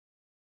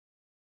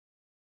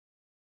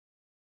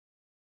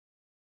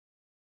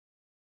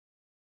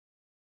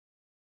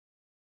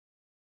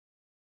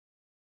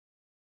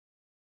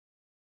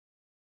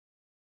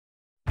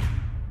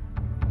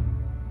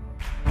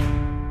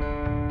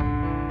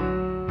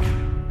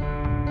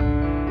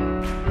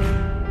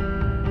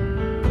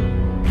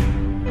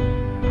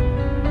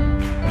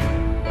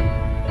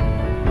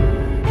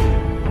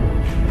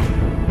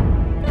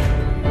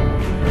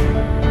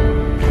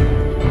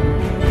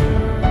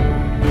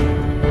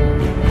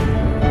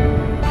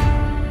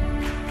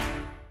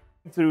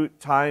through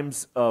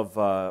times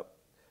of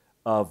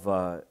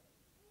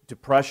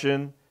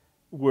depression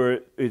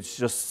where it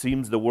just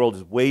seems the world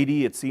is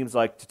weighty. It seems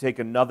like to take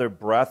another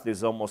breath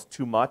is almost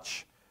too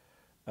much.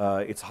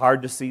 It's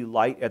hard to see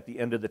light at the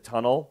end of the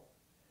tunnel.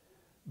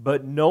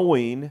 But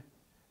knowing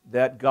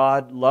that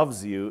God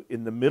loves you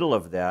in the middle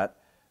of that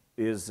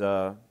is,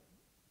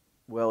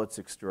 well, it's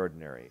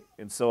extraordinary.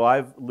 And so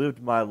I've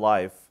lived my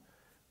life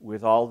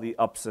with all the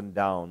ups and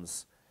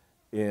downs,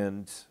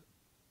 and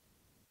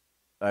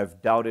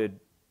I've doubted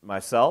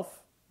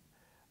myself.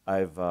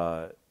 I've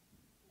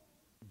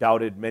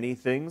doubted many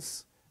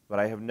things, but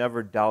I have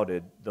never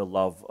doubted the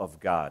love of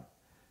God.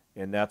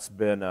 And that's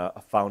been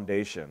a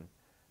foundation,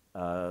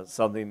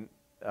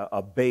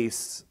 a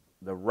base,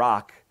 the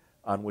rock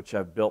on which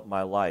I've built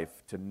my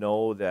life, to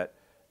know that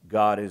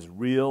God is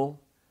real,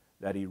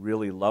 that He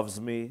really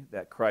loves me,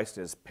 that Christ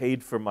has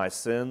paid for my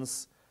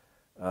sins,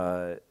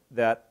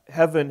 that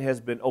heaven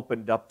has been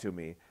opened up to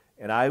me,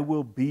 and I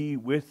will be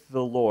with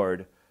the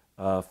Lord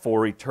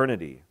for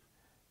eternity.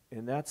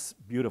 And that's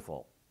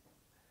beautiful.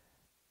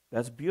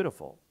 That's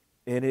beautiful.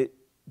 And it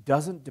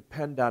doesn't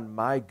depend on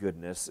my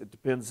goodness. It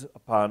depends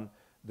upon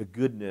the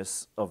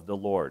goodness of the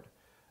Lord.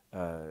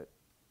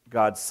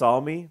 God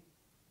saw me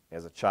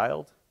as a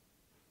child,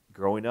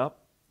 growing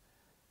up,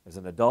 as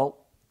an adult,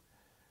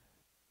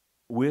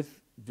 with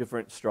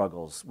different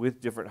struggles,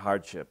 with different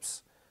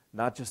hardships,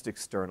 not just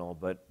external,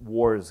 but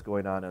wars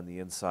going on the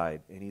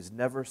inside. And He's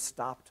never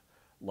stopped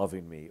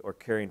loving me or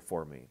caring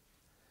for me.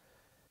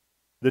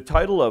 The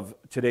title of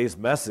today's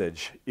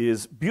message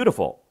is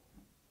Beautiful,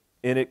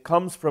 and it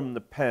comes from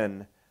the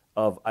pen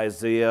of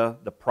Isaiah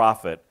the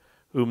prophet,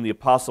 whom the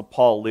Apostle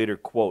Paul later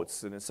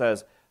quotes, and it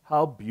says,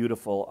 "How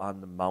beautiful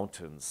on the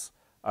mountains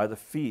are the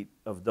feet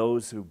of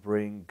those who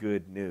bring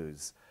good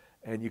news."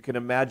 And you can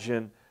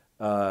imagine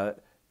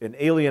an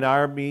alien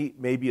army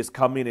maybe is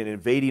coming, an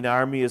invading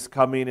army is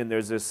coming, and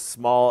there's this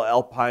small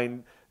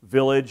alpine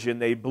village,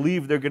 and they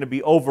believe they're going to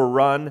be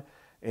overrun,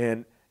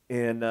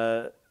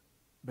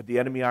 but the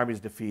enemy army is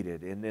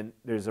defeated. And then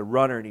there's a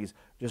runner, and he's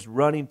just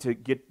running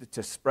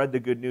to spread the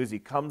good news. He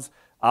comes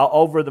out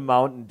over the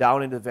mountain,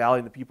 down into the valley,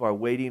 and the people are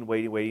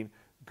waiting.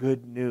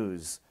 Good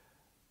news.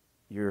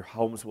 Your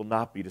homes will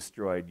not be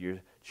destroyed. Your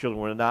children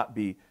will not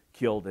be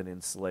killed and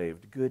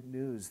enslaved. Good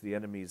news, the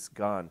enemy's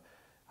gone.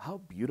 How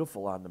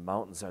beautiful on the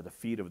mountains are the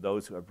feet of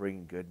those who are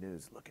bringing good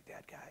news. Look at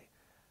that guy.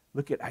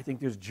 I think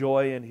there's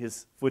joy in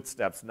his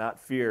footsteps, not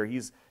fear.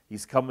 He's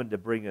coming to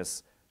bring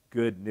us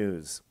good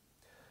news.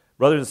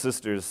 Brothers and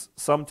sisters,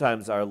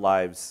 sometimes our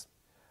lives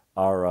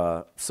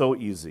are so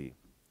easy.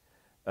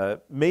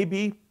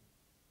 Maybe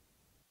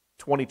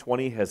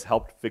 2020 has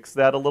helped fix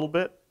that a little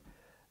bit,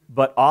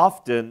 but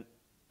often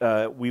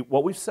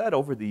what we've said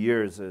over the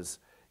years is,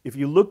 if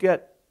you look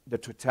at the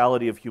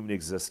totality of human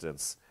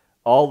existence,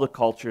 all the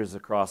cultures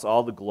across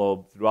all the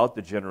globe, throughout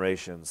the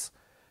generations,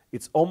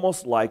 it's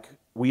almost like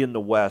we in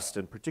the West,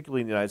 and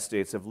particularly in the United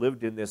States, have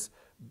lived in this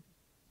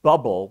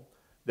bubble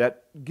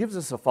that gives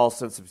us a false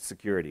sense of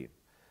security.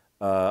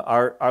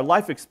 Our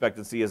life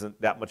expectancy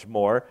isn't that much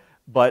more,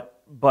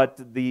 but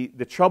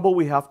the trouble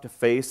we have to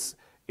face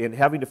in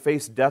having to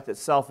face death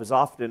itself is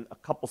often a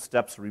couple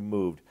steps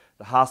removed.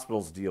 The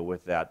hospitals deal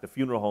with that. The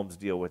funeral homes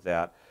deal with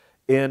that.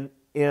 And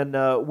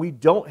we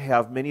don't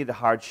have many of the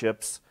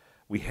hardships.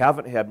 We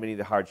haven't had many of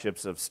the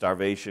hardships of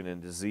starvation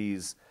and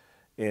disease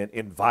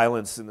and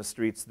violence in the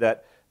streets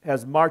that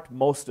has marked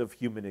most of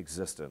human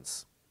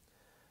existence.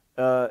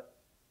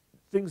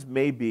 Things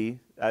may be,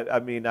 I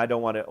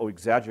don't want to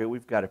exaggerate,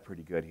 we've got it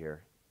pretty good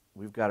here.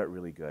 We've got it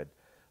really good.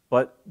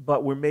 But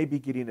we're maybe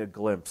getting a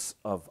glimpse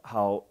of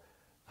how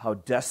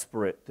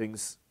desperate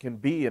things can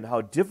be and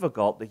how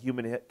difficult the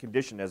human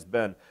condition has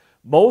been.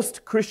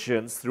 Most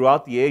Christians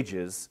throughout the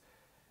ages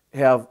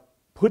have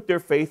put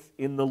their faith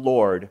in the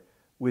Lord,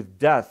 with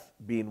death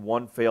being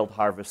one failed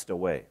harvest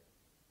away,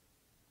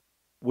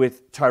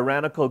 with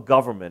tyrannical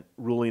government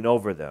ruling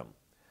over them,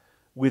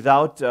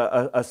 without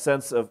a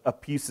sense of a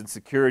peace and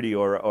security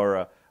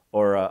or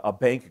a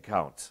bank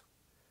account.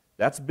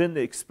 That's been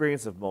the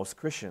experience of most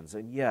Christians,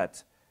 and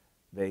yet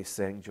they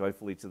sang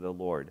joyfully to the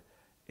Lord,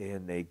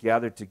 and they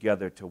gathered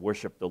together to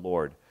worship the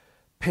Lord.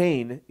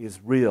 Pain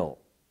is real.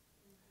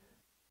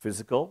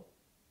 Physical,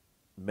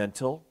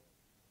 mental,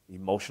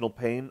 emotional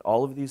pain,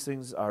 all of these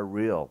things are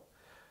real.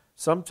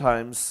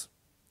 Sometimes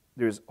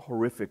there's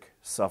horrific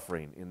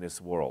suffering in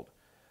this world.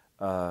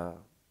 I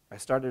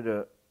started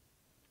to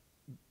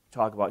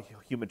talk about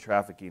human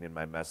trafficking in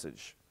my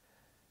message.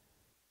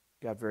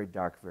 It got very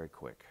dark very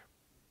quick.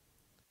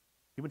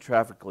 Human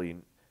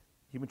trafficking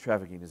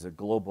is a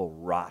global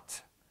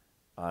rot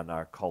on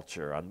our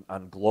culture,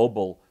 on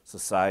global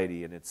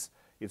society, and it's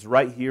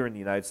right here in the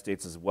United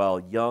States as well.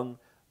 Young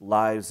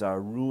lives are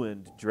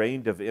ruined,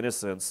 drained of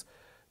innocence,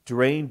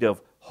 drained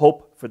of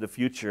hope for the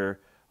future.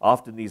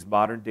 Often these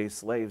modern-day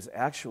slaves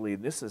actually,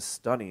 and this is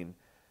stunning,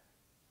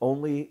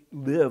 only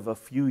live a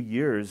few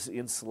years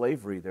in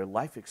slavery. Their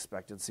life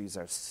expectancies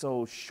are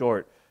so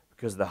short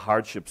because of the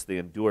hardships they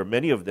endure.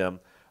 Many of them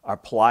are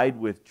plied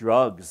with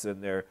drugs,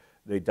 and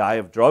They die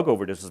of drug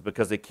overdoses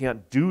because they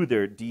can't do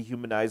their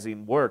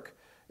dehumanizing work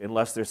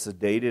unless they're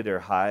sedated or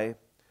high.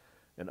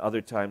 And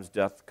other times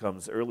death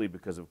comes early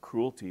because of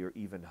cruelty or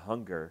even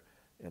hunger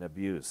and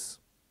abuse.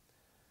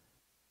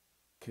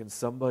 Can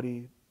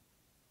somebody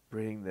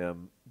bring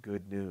them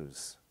good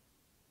news?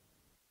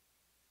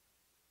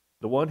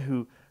 The one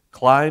who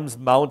climbs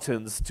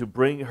mountains to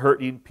bring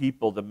hurting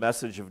people the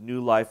message of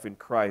new life in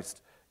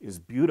Christ is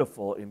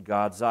beautiful in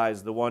God's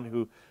eyes. The one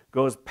who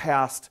goes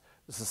past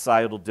the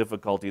societal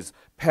difficulties,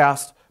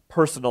 past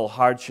personal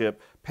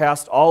hardship,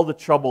 past all the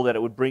trouble that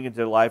it would bring into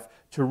their life,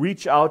 to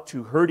reach out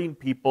to hurting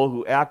people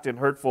who act in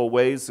hurtful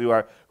ways, who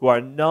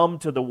are numb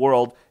to the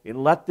world,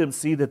 and let them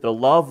see that the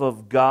love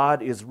of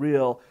God is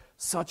real.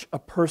 Such a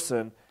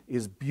person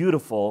is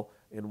beautiful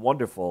and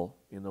wonderful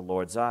in the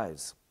Lord's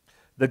eyes.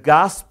 The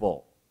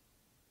gospel,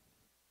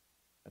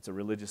 that's a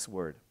religious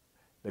word,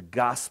 the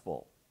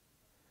gospel,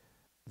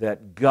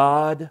 that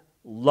God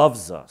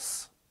loves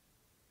us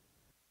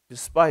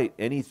despite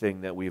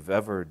anything that we've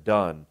ever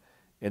done,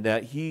 and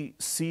that He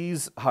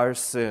sees our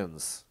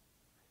sins.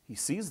 He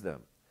sees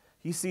them.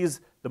 He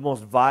sees the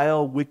most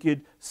vile,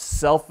 wicked,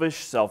 selfish,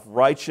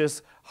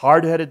 self-righteous,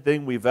 hard-headed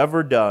thing we've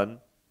ever done.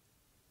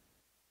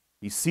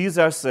 He sees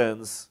our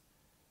sins,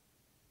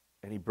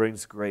 and He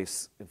brings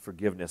grace and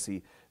forgiveness.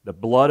 The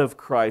blood of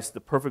Christ,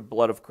 the perfect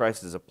blood of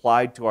Christ, is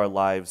applied to our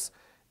lives,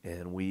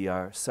 and we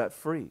are set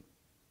free.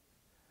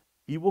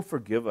 He will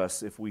forgive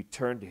us if we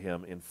turn to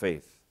Him in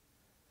faith.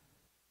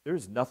 There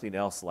is nothing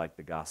else like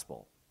the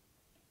gospel.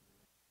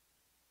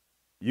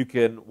 You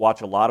can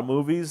watch a lot of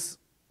movies.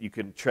 You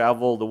can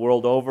travel the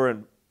world over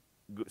and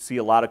see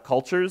a lot of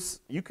cultures.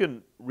 You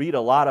can read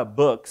a lot of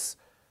books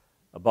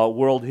about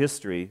world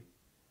history.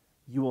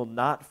 You will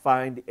not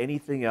find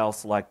anything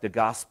else like the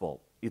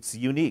gospel. It's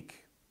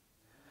unique.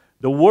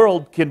 The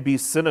world can be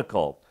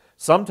cynical.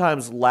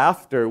 Sometimes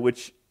laughter,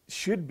 which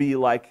should be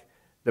like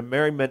the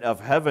merriment of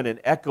heaven, an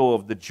echo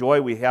of the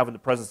joy we have in the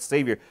presence of the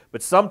Savior,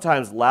 but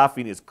sometimes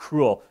laughing is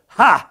cruel.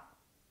 Ha!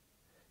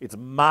 It's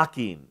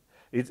mocking.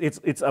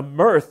 It's a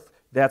mirth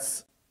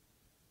that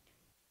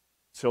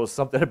shows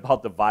something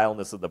about the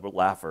vileness of the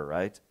laugher,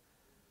 right?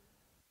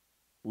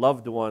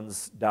 Loved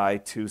ones die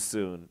too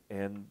soon,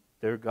 and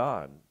they're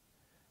gone.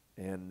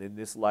 And in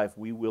this life,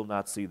 we will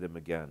not see them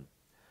again.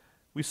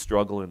 We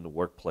struggle in the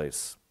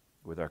workplace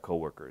with our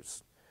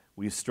coworkers.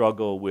 We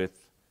struggle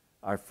with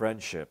our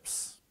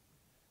friendships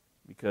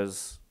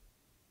because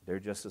they're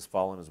just as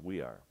fallen as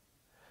we are.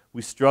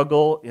 We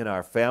struggle in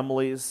our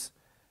families,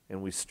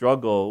 and we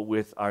struggle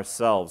with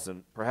ourselves,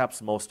 and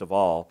perhaps most of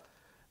all,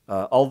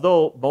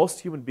 although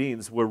most human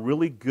beings were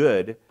really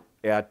good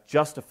at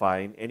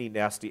justifying any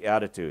nasty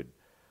attitude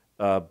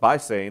by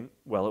saying,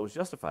 well, it was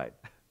justified.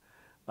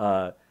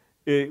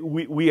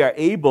 We are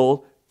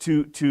able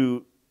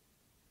to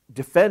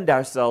defend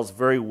ourselves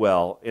very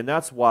well, and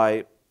that's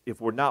why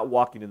if we're not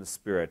walking in the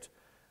Spirit,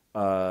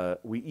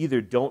 we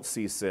either don't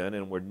see sin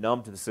and we're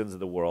numb to the sins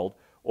of the world,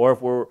 or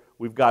if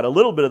we've got a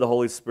little bit of the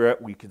Holy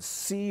Spirit, we can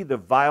see the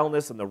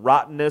vileness and the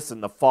rottenness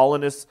and the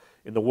fallenness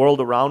in the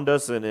world around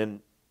us and in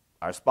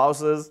our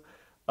spouses,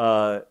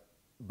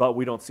 but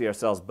we don't see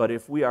ourselves. But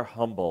if we are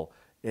humble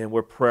and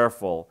we're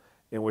prayerful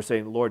and we're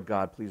saying, Lord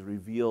God, please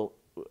reveal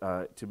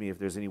to me if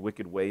there's any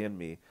wicked way in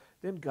me,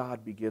 then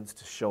God begins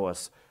to show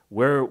us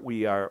where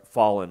we are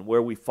fallen,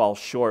 where we fall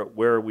short,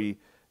 where we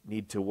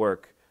need to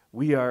work.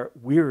 We are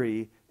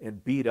weary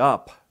and beat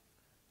up,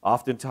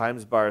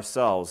 oftentimes by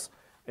ourselves,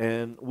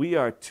 and we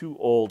are too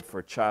old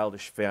for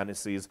childish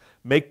fantasies,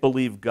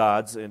 make-believe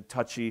gods, and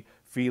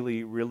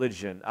touchy-feely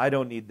religion. I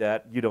don't need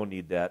that. You don't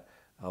need that.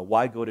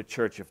 Why go to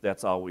church if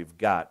that's all we've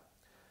got?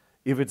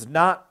 If it's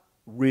not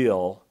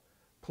real,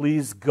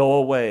 please go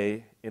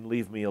away and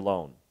leave me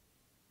alone.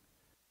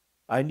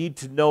 I need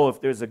to know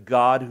if there's a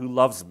God who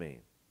loves me.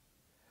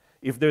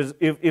 If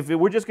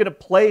we're just going to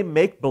play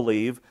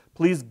make-believe,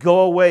 please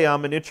go away.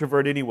 I'm an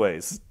introvert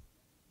anyways.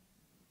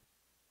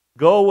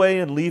 Go away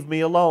and leave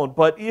me alone.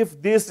 But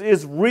if this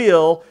is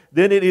real,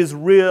 then it is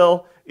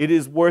real. It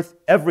is worth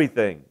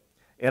everything.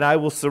 And I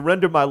will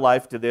surrender my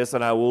life to this,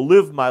 and I will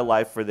live my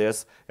life for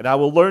this, and I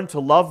will learn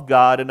to love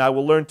God, and I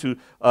will learn to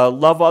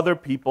love other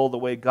people the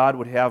way God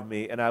would have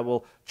me, and I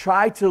will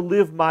try to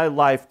live my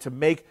life to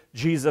make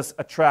Jesus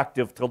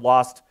attractive to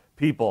lost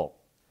people,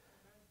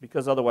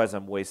 because otherwise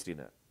I'm wasting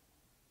it.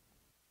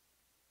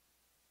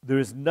 There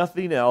is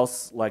nothing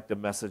else like the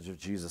message of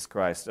Jesus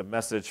Christ, a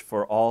message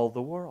for all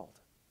the world.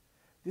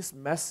 This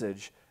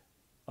message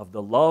of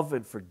the love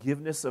and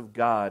forgiveness of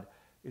God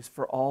is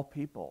for all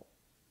people.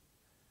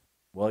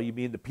 Well, you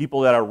mean the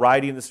people that are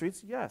riding the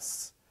streets?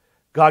 Yes.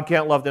 God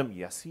can't love them?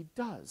 Yes, He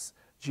does.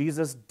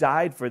 Jesus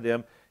died for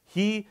them.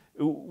 He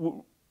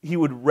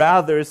would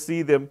rather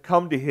see them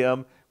come to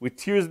Him with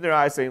tears in their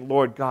eyes saying,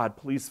 Lord God,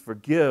 please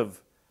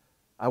forgive.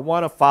 I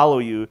want to follow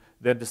you,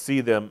 than to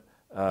see them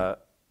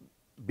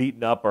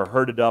beaten up or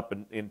herded up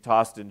and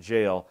tossed in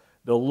jail.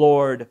 The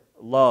Lord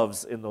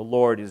loves, and the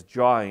Lord is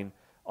drawing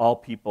all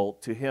people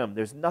to Him.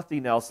 There's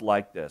nothing else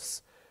like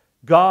this.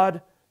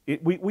 God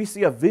We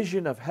see a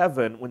vision of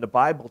heaven when the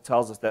Bible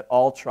tells us that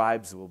all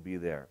tribes will be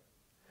there.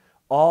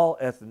 All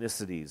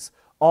ethnicities,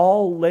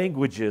 all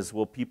languages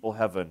will people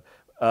heaven.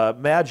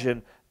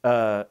 Imagine,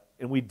 and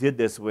we did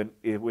this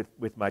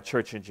with my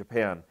church in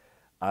Japan.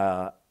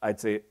 I'd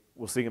say,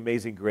 we'll sing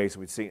Amazing Grace,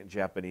 and we'd sing it in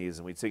Japanese,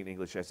 and we'd sing it in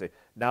English. I'd say,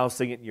 now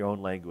sing it in your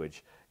own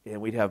language. And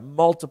we'd have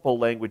multiple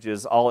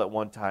languages all at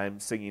one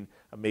time singing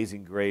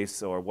Amazing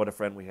Grace or What a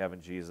Friend We Have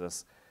in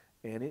Jesus.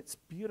 And it's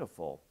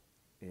beautiful.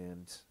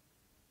 And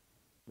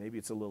maybe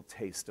it's a little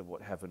taste of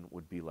what heaven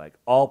would be like.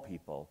 All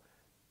people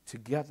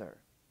together.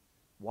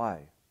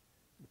 Why?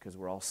 Because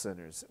we're all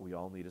sinners. We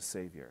all need a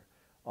Savior.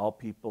 All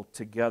people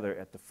together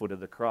at the foot of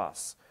the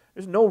cross.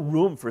 There's no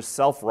room for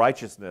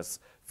self-righteousness,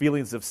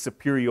 feelings of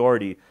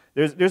superiority.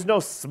 There's no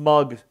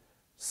smug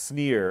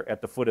sneer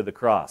at the foot of the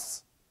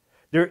cross.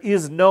 There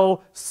is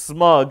no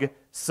smug,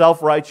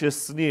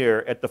 self-righteous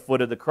sneer at the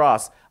foot of the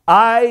cross.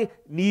 I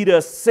need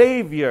a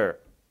Savior.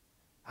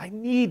 I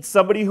need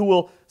somebody who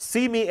will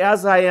see me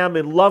as I am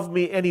and love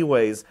me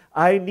anyways.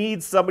 I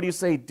need somebody to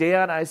say,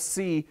 Dan, I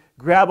see.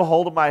 Grab a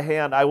hold of my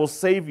hand. I will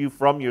save you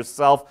from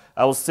yourself.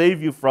 I will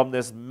save you from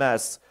this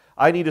mess.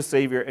 I need a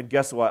Savior, and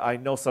guess what? I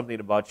know something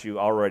about you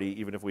already,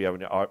 even if we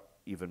haven't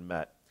even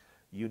met.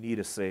 You need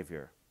a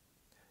Savior.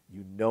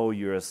 You know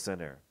you're a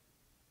sinner,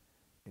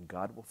 and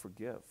God will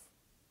forgive.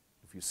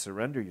 If you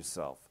surrender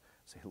yourself,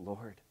 say,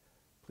 Lord,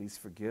 please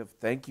forgive.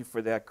 Thank you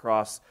for that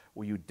cross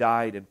where you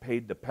died and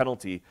paid the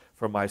penalty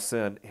for my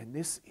sin. And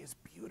this is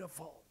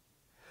beautiful.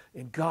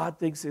 And God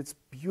thinks it's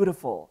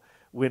beautiful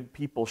when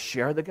people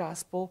share the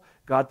gospel.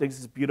 God thinks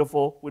it's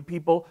beautiful when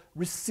people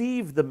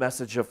receive the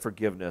message of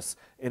forgiveness.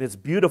 And it's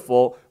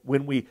beautiful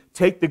when we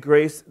take the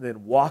grace and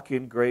then walk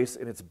in grace.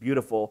 And it's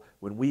beautiful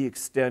when we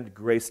extend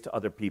grace to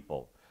other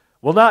people.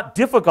 Well, not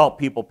difficult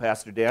people,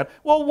 Pastor Dan.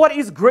 Well, what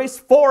is grace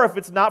for if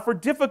it's not for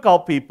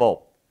difficult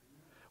people?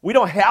 We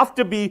don't have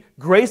to be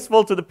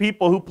graceful to the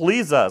people who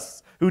please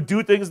us, who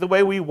do things the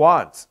way we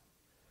want.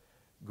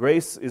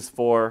 Grace is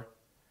for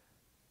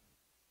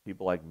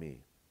people like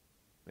me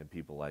and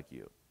people like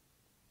you.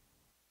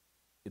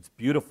 It's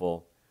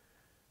beautiful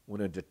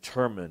when a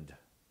determined,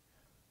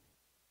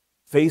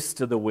 face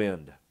to the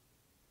wind,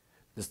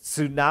 the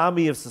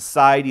tsunami of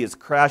society is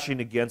crashing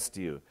against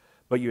you,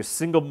 but you're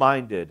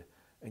single-minded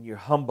and you're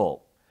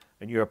humble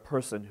and you're a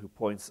person who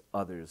points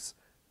others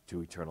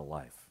to eternal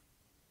life.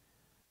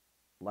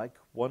 Like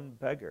one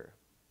beggar,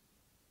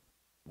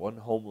 one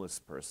homeless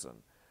person,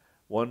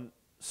 one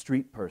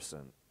street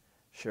person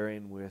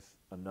sharing with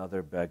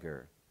another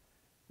beggar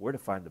where to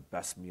find the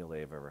best meal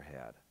they've ever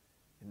had.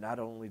 And not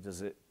only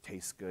does it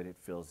taste good, it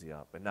fills you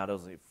up. And not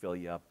only does it fill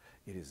you up,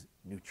 it is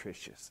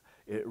nutritious.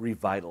 It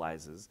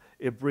revitalizes.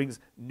 It brings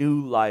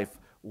new life,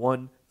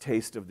 one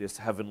taste of this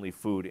heavenly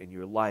food, and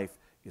your life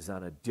is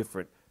on a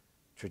different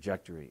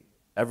trajectory.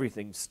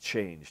 Everything's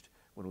changed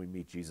when we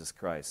meet Jesus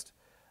Christ.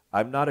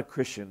 I'm not a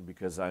Christian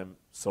because I'm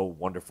so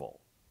wonderful.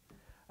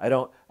 I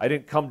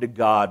didn't come to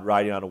God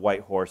riding on a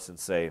white horse and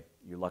say,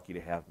 you're lucky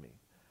to have me.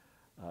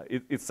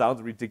 It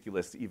sounds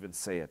ridiculous to even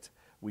say it.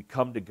 We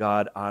come to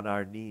God on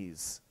our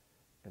knees.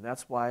 And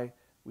that's why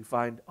we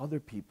find other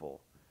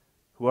people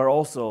who are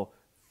also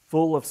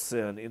full of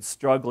sin and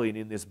struggling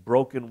in this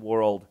broken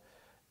world.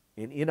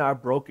 And in our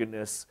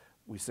brokenness,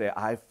 we say,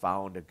 I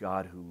found a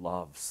God who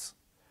loves.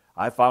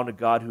 I found a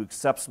God who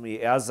accepts me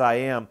as I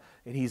am,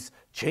 and He's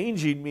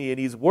changing me, and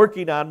He's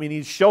working on me, and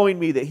He's showing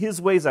me that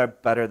His ways are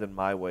better than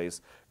my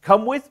ways.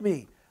 Come with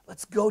me.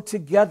 Let's go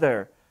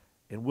together,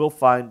 and we'll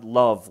find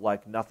love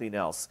like nothing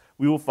else.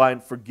 We will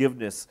find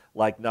forgiveness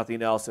like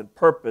nothing else, and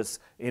purpose,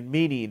 and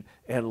meaning,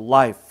 and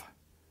life,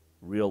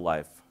 real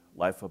life,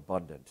 life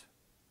abundant.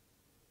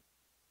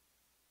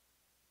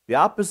 The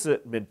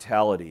opposite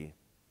mentality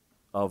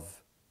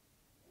of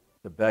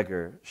the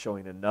beggar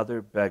showing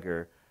another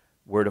beggar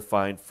where to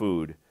find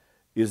food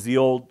is the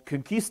old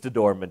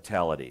conquistador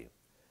mentality.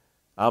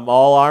 I'm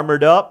all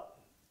armored up.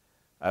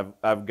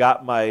 I've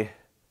got my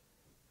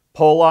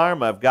pole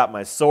arm. I've got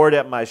my sword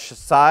at my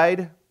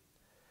side.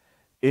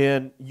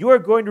 And you are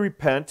going to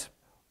repent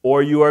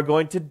or you are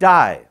going to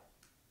die.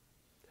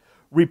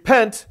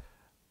 Repent.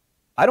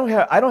 I don't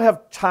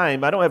have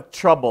time. I don't have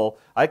trouble.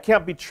 I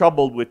can't be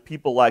troubled with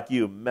people like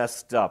you,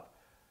 messed up,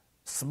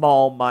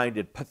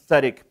 small-minded,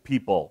 pathetic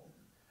people.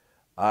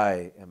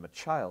 I am a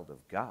child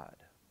of God.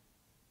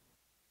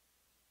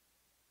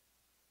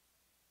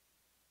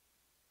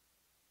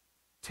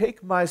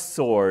 Take my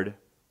sword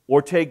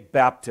or take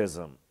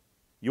baptism.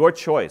 Your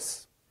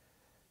choice.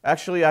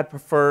 Actually, I'd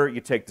prefer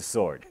you take the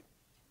sword.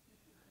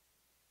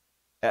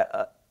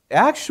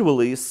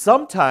 Actually,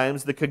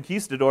 sometimes the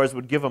conquistadors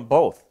would give them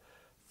both.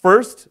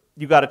 First,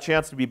 you got a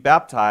chance to be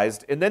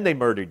baptized, and then they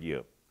murdered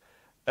you.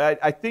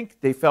 I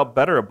think they felt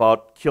better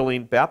about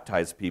killing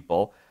baptized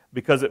people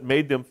because it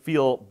made them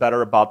feel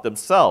better about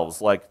themselves.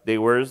 Like they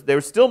were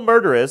still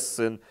murderous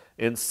and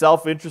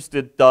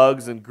self-interested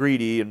thugs and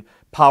greedy and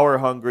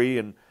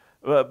power-hungry,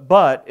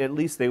 but at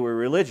least they were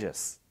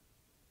religious.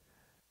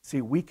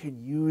 See, we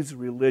can use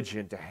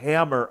religion to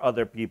hammer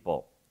other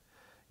people.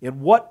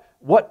 And what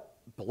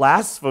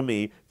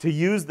blasphemy to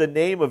use the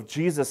name of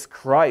Jesus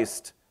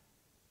Christ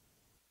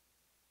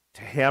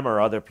to hammer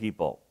other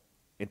people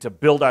and to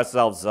build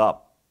ourselves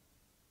up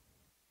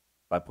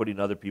by putting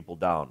other people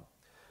down.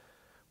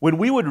 When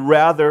we would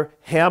rather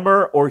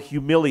hammer or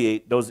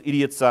humiliate those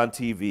idiots on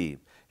TV,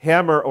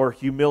 hammer or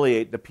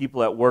humiliate the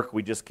people at work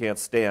we just can't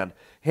stand,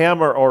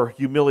 hammer or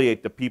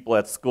humiliate the people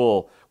at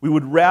school, we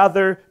would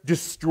rather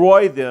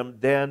destroy them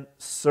than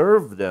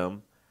serve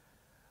them.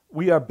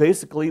 We are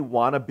basically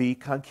wannabe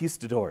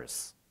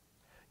conquistadors,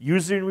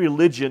 using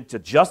religion to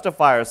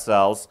justify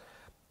ourselves.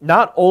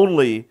 Not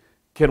only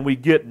can we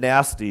get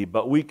nasty,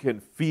 but we can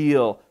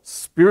feel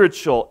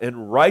spiritual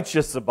and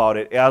righteous about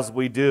it as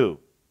we do.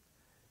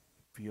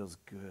 It feels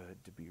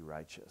good to be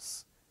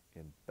righteous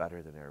and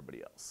better than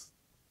everybody else.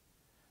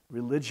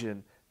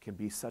 Religion can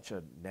be such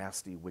a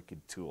nasty,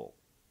 wicked tool.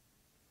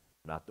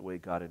 Not the way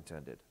God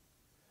intended.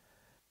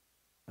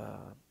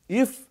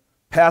 If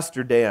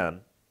Pastor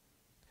Dan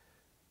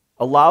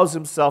allows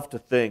himself to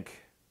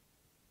think,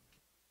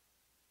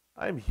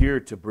 I'm here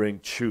to bring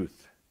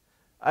truth.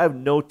 I have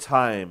no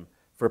time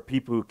for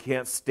people who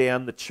can't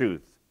stand the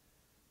truth,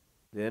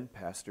 then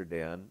Pastor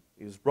Dan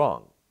is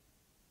wrong.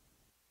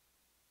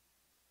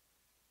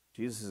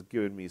 Jesus has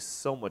given me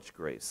so much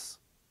grace.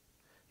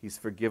 He's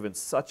forgiven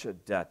such a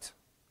debt.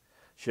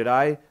 Should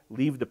I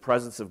leave the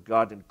presence of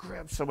God and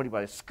grab somebody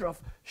by the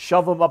scruff,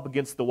 shove them up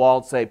against the wall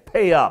and say,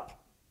 pay up,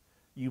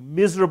 you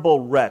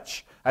miserable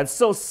wretch. I'm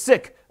so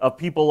sick of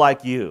people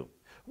like you.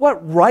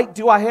 What right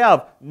do I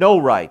have? No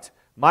right.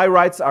 My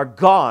rights are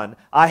gone.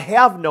 I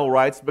have no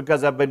rights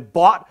because I've been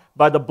bought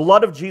by the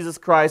blood of Jesus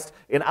Christ,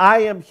 and I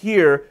am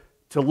here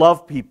to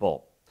love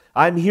people.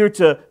 I'm here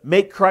to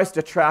make Christ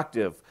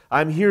attractive.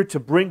 I'm here to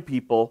bring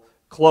people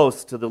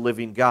close to the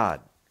living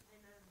God.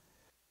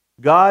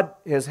 God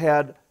has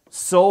had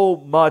so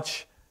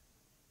much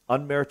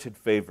unmerited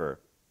favor,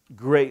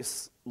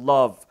 grace,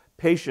 love,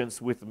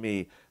 patience with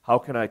me. How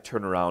can I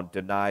turn around,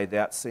 deny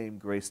that same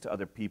grace to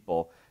other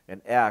people,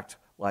 and act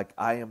like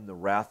I am the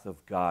wrath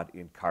of God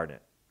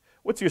incarnate?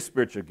 What's your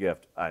spiritual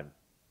gift? I'm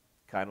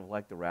kind of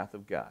like the wrath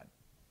of God.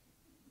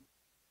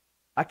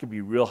 I can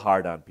be real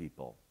hard on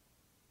people.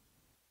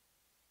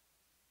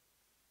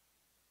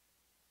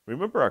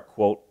 Remember our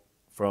quote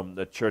from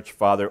the church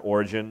father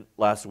Origen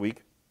last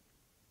week?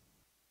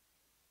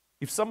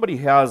 If somebody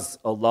has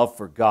a love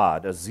for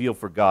God, a zeal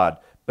for God,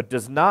 but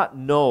does not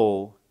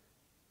know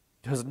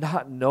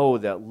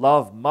that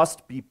love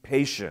must be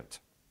patient,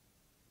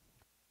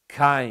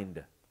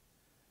 kind,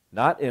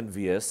 not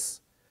envious,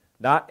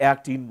 not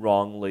acting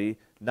wrongly,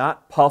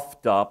 not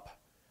puffed up,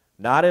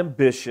 not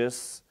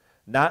ambitious,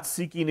 not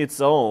seeking its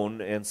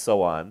own, and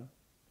so on,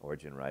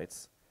 Origen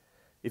writes.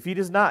 If he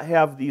does not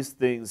have these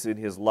things in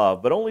his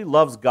love, but only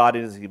loves God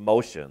in his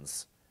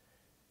emotions,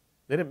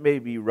 then it may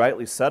be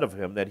rightly said of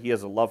him that he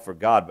has a love for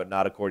God, but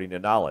not according to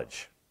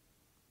knowledge.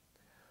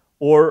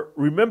 Or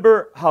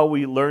remember how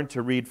we learned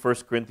to read 1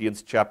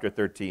 Corinthians chapter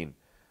 13,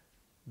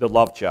 the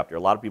love chapter. A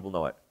lot of people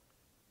know it.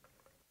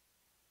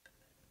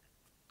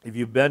 If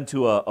you've been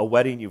to a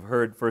wedding, you've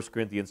heard 1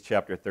 Corinthians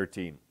chapter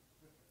 13.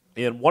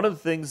 And one of the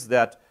things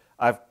that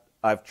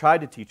I've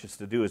tried to teach us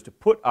to do is to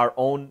put our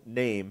own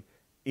name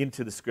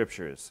into the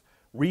Scriptures.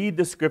 Read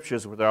the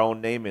Scriptures with our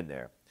own name in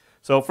there.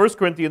 So 1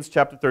 Corinthians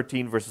chapter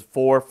 13, verses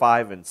 4,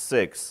 5, and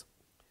 6,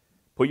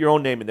 put your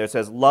own name in there. It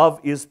says,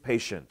 love is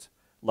patient,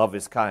 love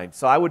is kind.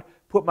 So I would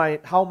put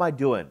how am I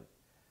doing?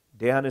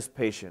 Dan is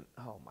patient.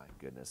 Oh my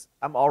goodness,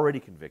 I'm already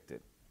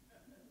convicted.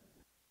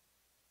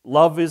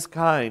 Love is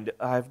kind.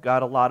 I've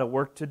got a lot of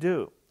work to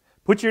do.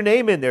 Put your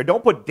name in there.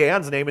 Don't put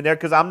Dan's name in there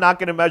because I'm not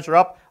going to measure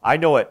up. I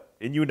know it,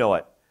 and you know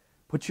it.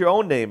 Put your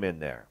own name in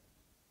there.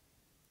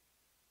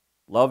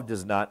 Love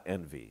does not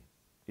envy.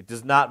 It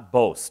does not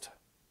boast.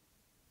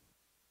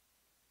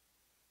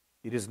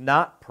 It is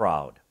not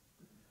proud.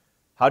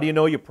 How do you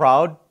know you're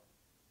proud?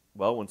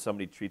 Well, when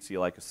somebody treats you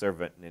like a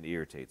servant and it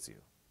irritates you.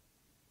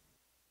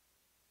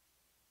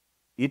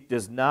 It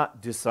does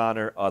not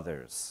dishonor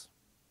others.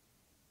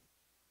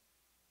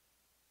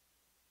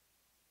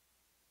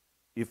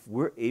 If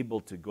we're able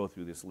to go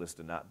through this list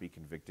and not be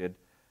convicted,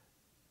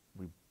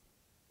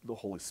 the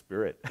Holy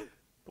Spirit,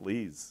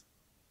 please.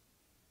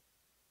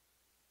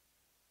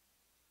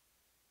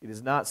 It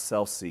is not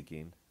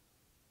self-seeking.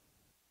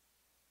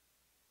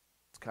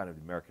 It's kind of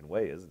the American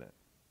way, isn't it?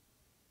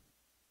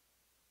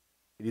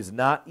 It is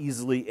not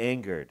easily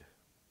angered.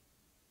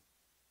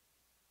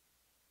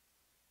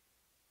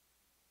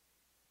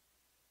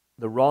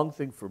 The wrong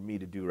thing for me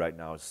to do right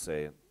now is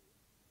say,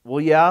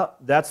 well, yeah,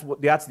 that's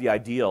the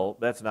ideal.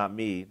 That's not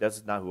me.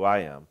 That's not who I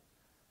am.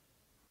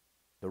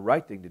 The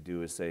right thing to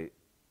do is say,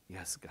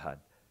 yes, God,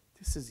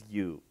 this is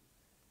you.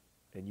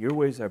 And your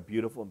ways are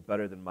beautiful and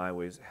better than my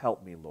ways.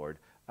 Help me, Lord.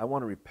 I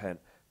want to repent.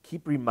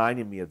 Keep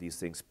reminding me of these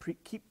things.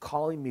 Keep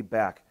calling me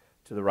back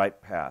to the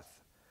right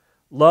path.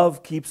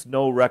 Love keeps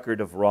no record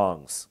of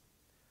wrongs.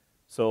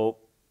 So,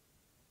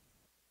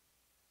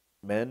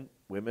 men,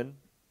 women,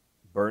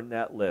 burn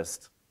that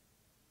list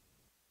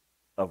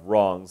of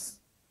wrongs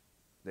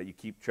that you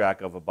keep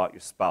track of about your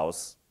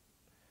spouse.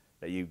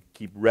 that you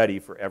keep ready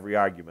for every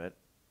argument,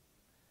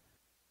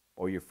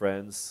 or your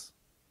friends,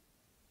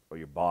 or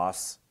your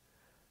boss.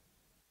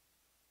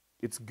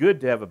 It's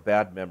good to have a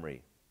bad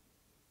memory.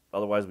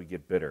 Otherwise, we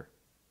get bitter.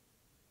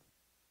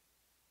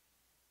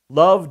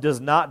 Love does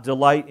not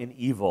delight in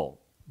evil,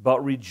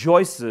 but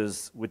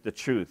rejoices with the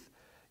truth.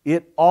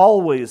 It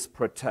always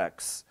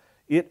protects.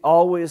 It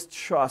always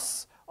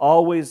trusts,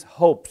 always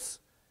hopes.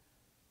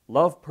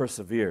 Love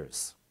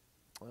perseveres.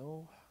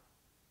 Oh,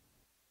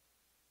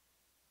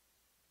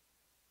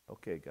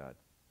 okay, God.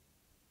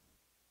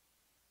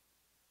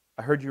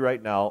 I heard you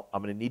right now.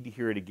 I'm going to need to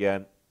hear it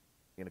again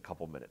in a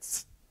couple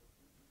minutes.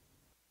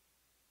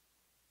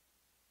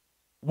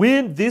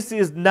 When this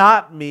is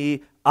not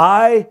me,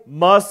 I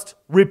must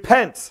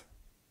repent.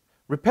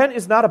 Repent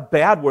is not a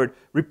bad word.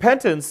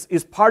 Repentance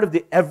is part of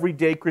the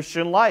everyday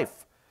Christian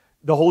life.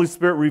 The Holy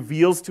Spirit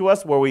reveals to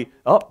us where we,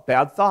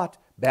 bad thought,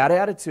 bad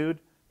attitude,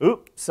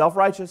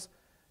 self-righteous,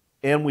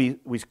 and we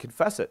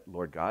confess it.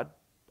 Lord God,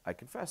 I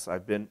confess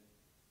I've been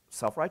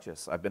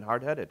self-righteous. I've been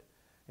hard-headed.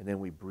 And then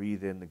we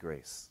breathe in the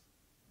grace.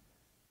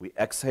 We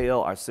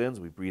exhale our sins.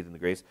 We breathe in the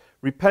grace.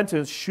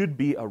 Repentance should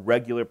be a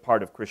regular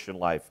part of Christian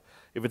life.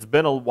 If it's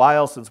been a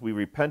while since we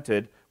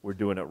repented, we're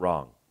doing it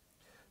wrong.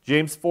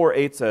 James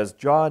 4:8 says,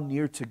 "Draw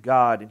near to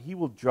God, and He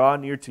will draw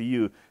near to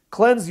you.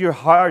 Cleanse your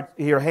heart,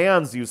 your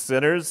hands, you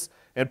sinners,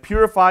 and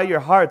purify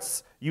your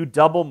hearts, you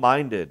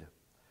double-minded."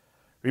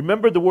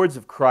 Remember the words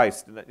of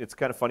Christ. And it's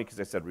kind of funny because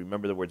I said,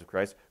 remember the words of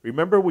Christ.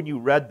 Remember when you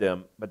read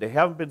them, but they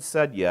haven't been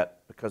said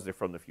yet because they're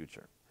from the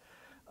future.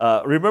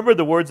 Remember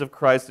the words of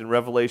Christ in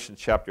Revelation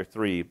chapter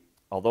 3,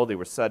 although they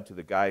were said to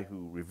the guy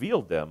who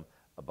revealed them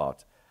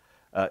about.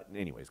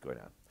 Anyways, going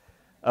on.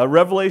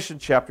 Revelation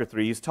chapter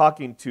 3, he's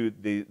talking to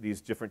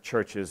these different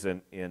churches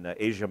in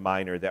Asia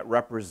Minor that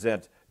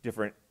represent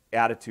different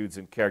attitudes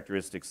and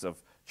characteristics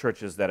of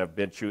churches that have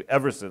been true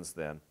ever since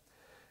then.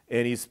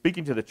 And he's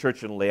speaking to the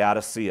church in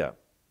Laodicea.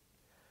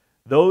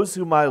 "Those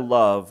whom I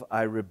love,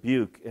 I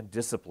rebuke and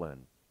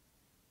discipline.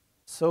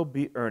 So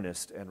be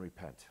earnest and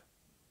repent."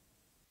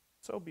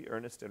 So be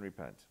earnest and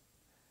repent.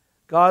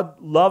 God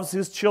loves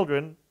His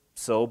children,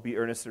 so be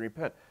earnest and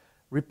repent.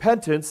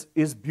 Repentance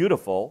is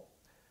beautiful.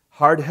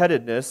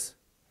 Hard-headedness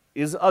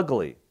is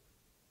ugly.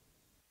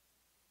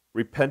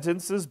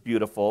 Repentance is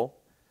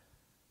beautiful.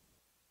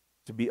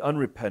 To be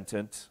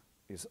unrepentant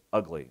is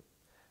ugly.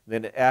 And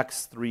then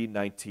Acts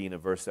 3:19, a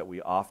verse that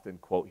we often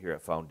quote here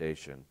at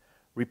Foundation.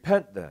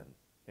 "Repent then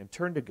and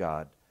turn to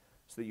God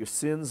so that your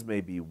sins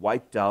may be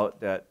wiped out,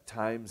 that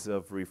times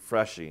of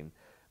refreshing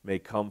may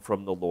come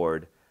from the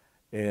Lord."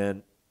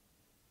 And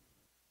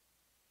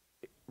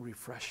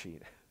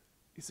refreshing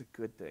is a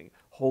good thing.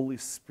 Holy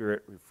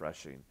Spirit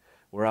refreshing,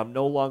 where I'm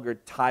no longer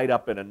tied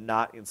up in a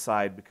knot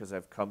inside because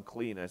I've come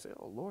clean. I say,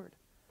 "Oh, Lord,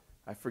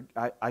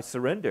 I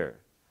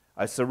surrender.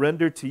 I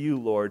surrender to you,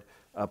 Lord.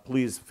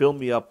 Please fill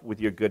me up with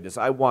your goodness.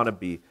 I want to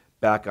be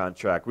back on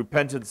track."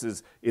 Repentance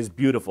is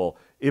beautiful.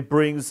 It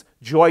brings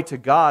joy to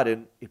God,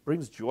 and it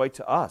brings joy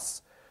to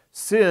us.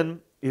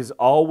 Sin is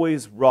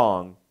always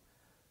wrong,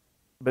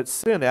 but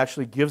sin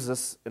actually gives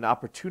us an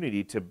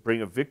opportunity to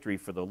bring a victory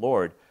for the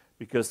Lord,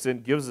 because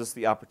sin gives us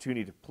the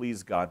opportunity to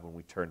please God when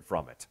we turn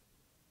from it.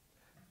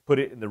 Put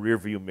it in the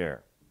rearview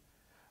mirror.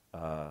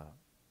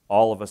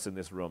 All of us in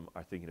this room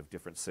are thinking of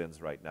different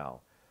sins right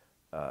now.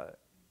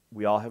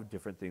 We all have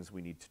different things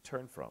we need to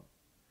turn from.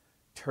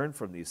 Turn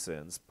from these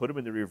sins, put them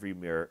in the rearview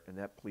mirror, and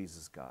that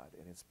pleases God,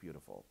 and it's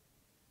beautiful.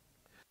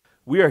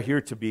 We are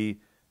here to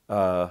be,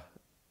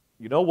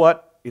 you know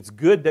what? It's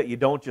good that you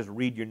don't just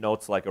read your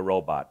notes like a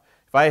robot.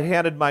 If I had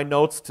handed my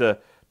notes to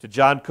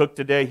John Cook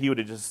today, he would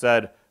have just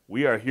said,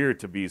 "We are here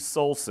to be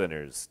soul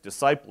sinners,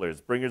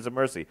 disciplers, bringers of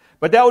mercy."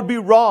 But that would be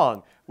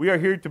wrong. We are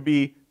here to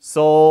be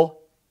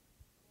soul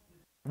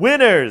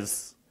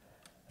winners,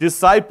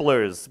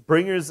 disciplers,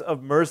 bringers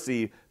of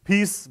mercy,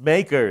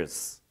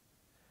 peacemakers.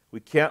 We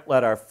can't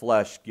let our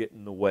flesh get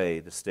in the way.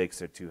 The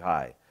stakes are too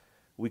high.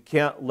 We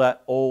can't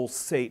let old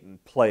Satan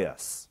play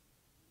us.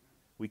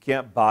 We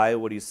can't buy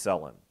what he's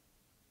selling.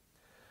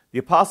 The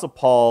Apostle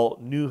Paul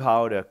knew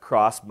how to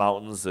cross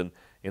mountains and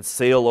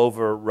sail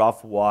over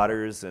rough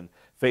waters and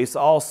face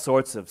all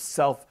sorts of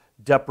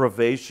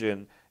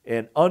self-deprivation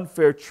and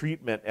unfair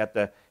treatment at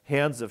the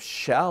hands of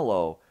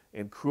shallow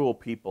and cruel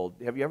people.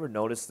 Have you ever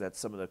noticed that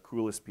some of the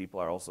cruelest people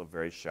are also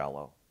very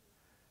shallow?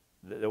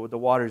 The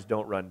waters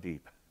don't run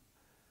deep.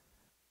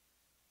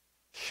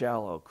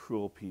 Shallow,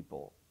 cruel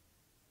people.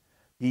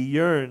 He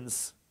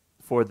yearns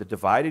for the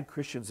divided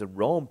Christians in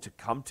Rome to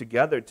come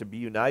together, to be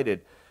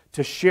united,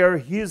 to share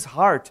his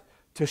heart,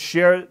 to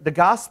share the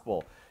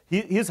gospel.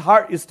 His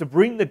heart is to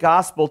bring the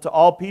gospel to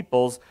all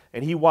peoples,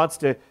 and he wants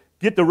to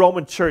get the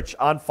Roman church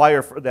on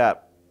fire for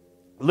that.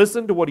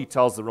 Listen to what he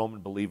tells the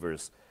Roman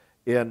believers.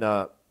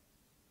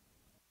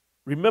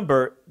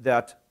 Remember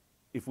that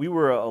if we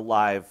were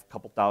alive a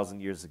couple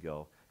thousand years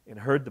ago and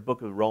heard the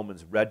book of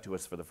Romans read to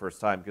us for the first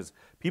time, because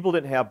people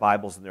didn't have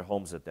Bibles in their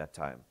homes at that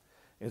time.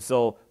 And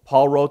so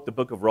Paul wrote the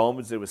book of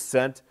Romans. It was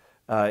sent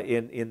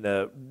in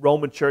the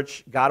Roman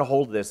church, got a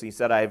hold of this. He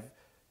said,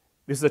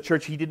 this is a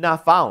church he did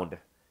not found.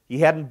 He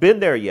hadn't been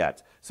there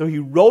yet. So he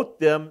wrote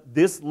them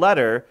this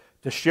letter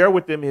to share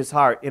with them his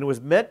heart, and it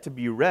was meant to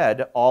be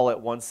read all at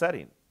one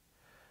setting.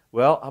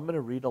 Well, I'm going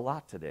to read a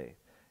lot today,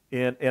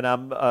 and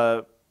I'm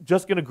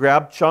just going to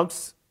grab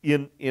chunks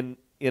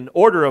in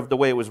order of the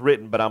way it was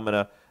written, but I'm going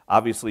to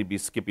obviously be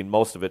skipping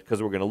most of it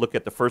because we're going to look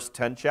at the first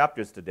 10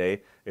 chapters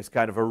today. It's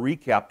kind of a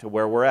recap to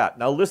where we're at.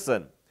 Now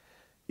listen,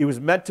 it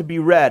was meant to be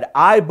read.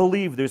 I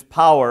believe there's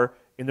power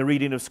in the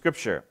reading of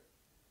Scripture,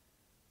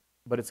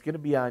 but it's going to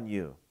be on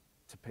you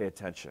to pay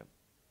attention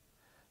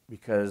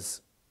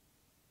because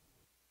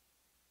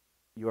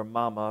your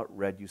mama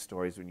read you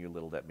stories when you were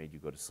little that made you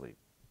go to sleep.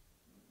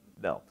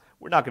 No,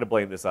 we're not going to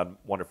blame this on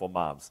wonderful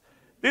moms.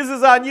 This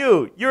is on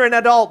you. You're an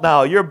adult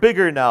now. You're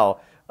bigger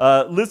now.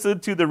 Listen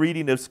to the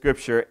reading of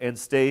Scripture and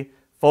stay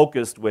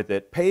focused with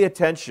it. Pay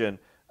attention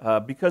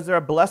because there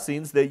are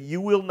blessings that you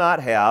will not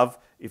have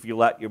if you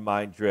let your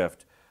mind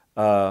drift.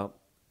 The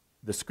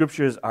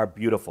Scriptures are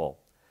beautiful,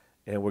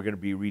 and we're going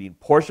to be reading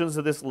portions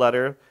of this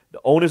letter. The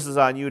onus is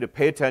on you to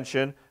pay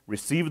attention,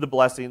 receive the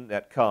blessing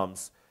that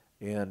comes,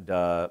 and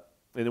then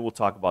we'll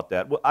talk about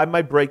that. Well, I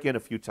might break in a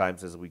few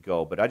times as we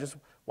go, but I just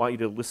want you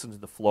to listen to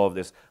the flow of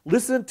this.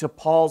 Listen to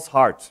Paul's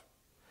heart.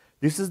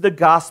 This is the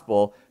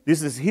gospel.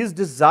 This is his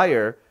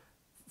desire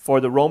for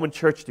the Roman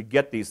church to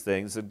get these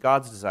things, and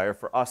God's desire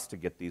for us to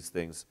get these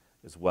things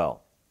as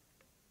well.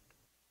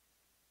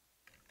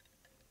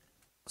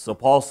 So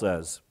Paul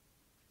says,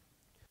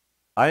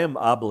 I am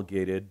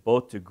obligated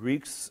both to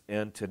Greeks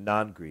and to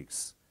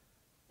non-Greeks,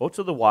 both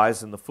to the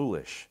wise and the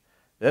foolish.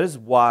 That is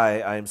why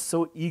I am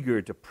so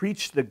eager to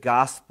preach the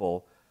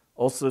gospel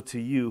also to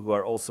you who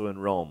are also in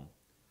Rome.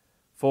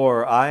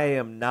 For I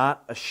am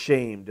not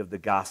ashamed of the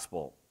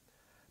gospel,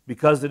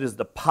 because it is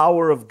the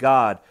power of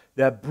God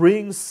that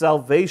brings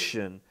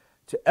salvation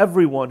to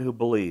everyone who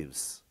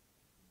believes,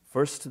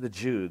 first to the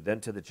Jew, then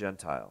to the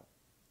Gentile.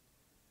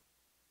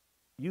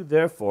 You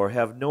therefore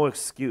have no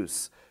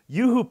excuse,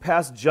 you who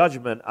pass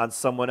judgment on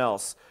someone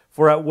else,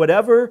 for at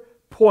whatever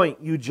point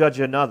you judge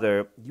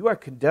another, you are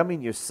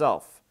condemning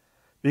yourself,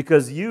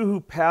 because you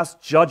who pass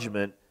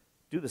judgment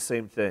do the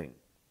same thing.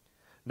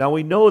 Now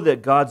we know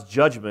that God's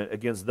judgment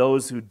against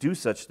those who do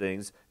such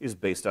things is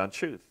based on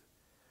truth.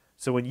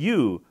 So when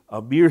you,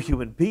 a mere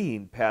human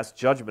being, pass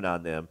judgment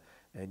on them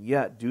and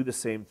yet do the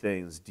same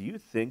things, do you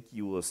think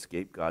you will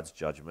escape God's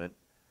judgment?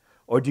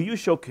 Or do you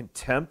show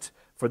contempt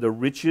for the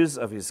riches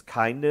of his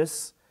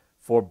kindness,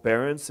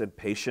 forbearance, and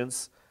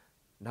patience,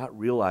 not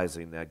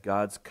realizing that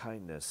God's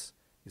kindness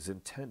is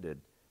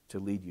intended to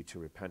lead you to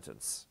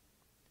repentance?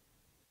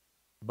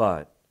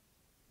 But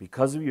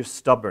because of your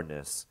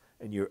stubbornness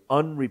and your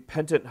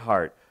unrepentant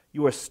heart,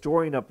 you are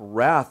storing up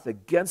wrath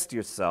against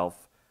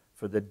yourself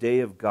for the day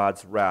of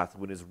God's wrath,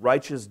 when his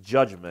righteous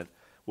judgment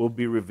will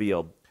be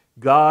revealed.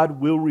 God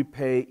will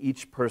repay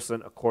each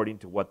person according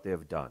to what they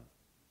have done.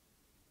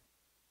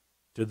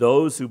 To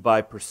those who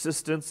by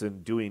persistence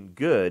in doing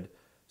good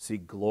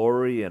seek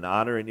glory and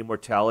honor and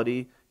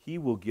immortality, he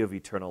will give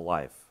eternal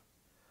life.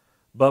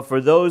 But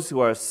for those who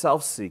are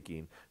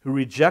self-seeking, who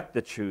reject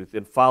the truth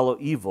and follow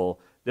evil,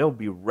 there will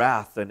be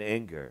wrath and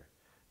anger.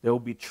 There will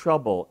be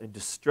trouble and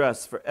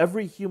distress for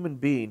every human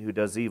being who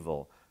does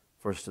evil,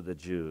 first to the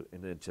Jew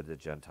and then to the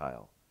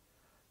Gentile.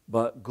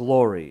 But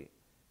glory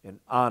and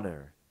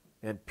honor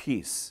and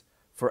peace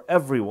for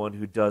everyone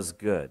who does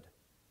good,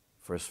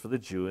 first for the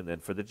Jew and then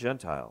for the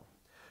Gentile.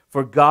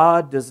 For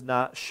God does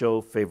not show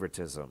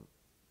favoritism.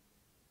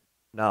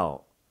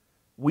 Now,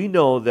 we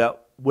know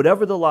that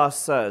whatever the law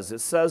says, it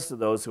says to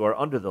those who are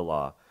under the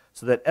law,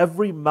 so that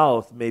every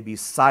mouth may be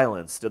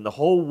silenced and the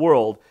whole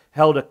world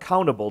held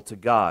accountable to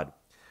God.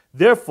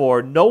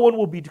 Therefore, no one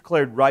will be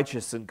declared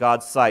righteous in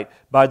God's sight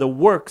by the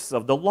works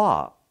of the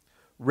law.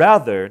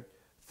 Rather,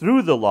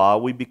 through the law,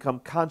 we become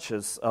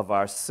conscious of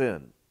our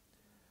sin.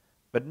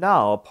 But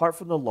now, apart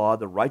from the law,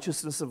 the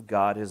righteousness of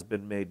God has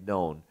been made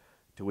known,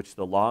 to which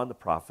the law and the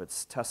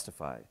prophets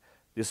testify.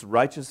 This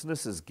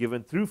righteousness is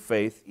given through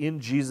faith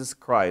in Jesus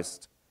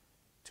Christ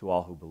to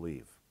all who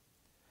believe.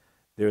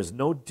 There is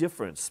no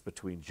difference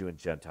between Jew and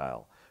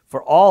Gentile,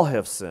 for all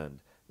have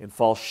sinned and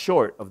fall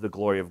short of the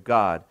glory of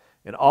God,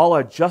 and all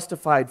are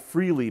justified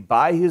freely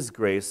by his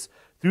grace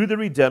through the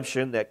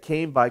redemption that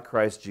came by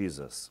Christ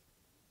Jesus.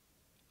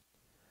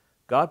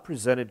 God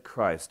presented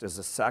Christ as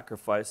a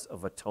sacrifice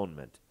of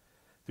atonement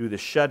through the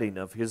shedding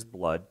of his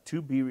blood to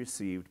be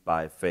received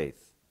by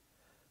faith.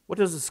 What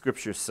does the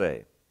Scripture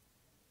say?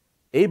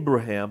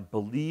 Abraham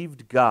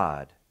believed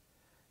God,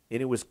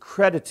 and it was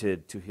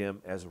credited to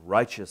him as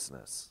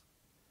righteousness.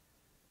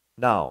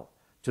 Now,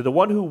 to the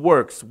one who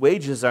works,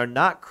 wages are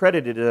not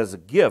credited as a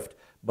gift,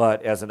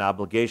 but as an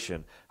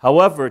obligation.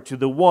 However, to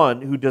the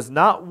one who does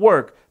not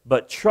work,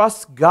 but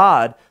trusts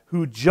God,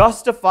 who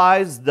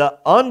justifies the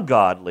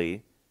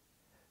ungodly,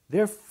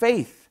 their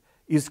faith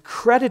is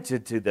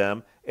credited to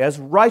them as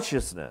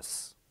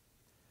righteousness.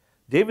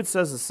 David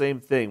says the same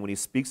thing when he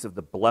speaks of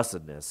the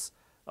blessedness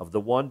of the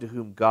one to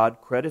whom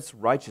God credits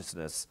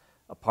righteousness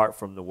apart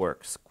from the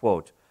works.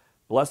 Quote,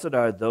 "Blessed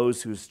are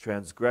those whose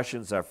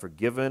transgressions are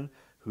forgiven,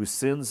 whose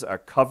sins are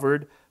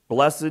covered.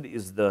 Blessed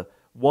is the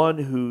one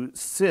who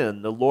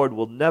sinned, the Lord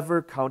will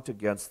never count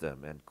against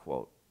them, end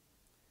quote.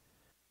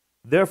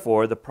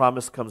 Therefore, the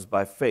promise comes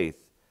by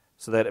faith,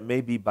 so that it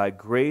may be by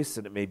grace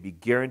and it may be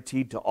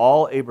guaranteed to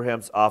all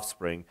Abraham's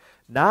offspring,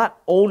 not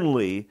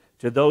only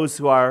to those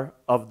who are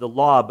of the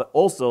law, but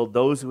also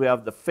those who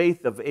have the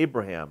faith of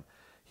Abraham.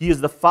 He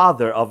is the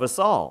father of us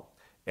all.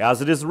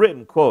 As it is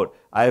written, quote,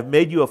 I have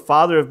made you a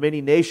father of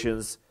many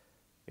nations,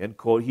 end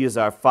quote. He is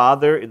our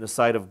father in the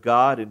sight of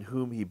God, in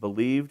whom he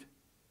believed,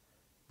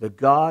 the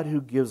God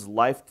who gives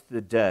life to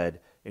the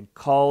dead and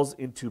calls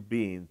into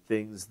being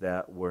things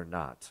that were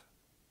not.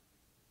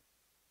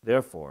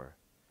 Therefore,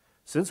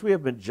 since we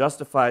have been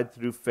justified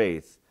through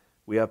faith,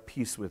 we have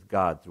peace with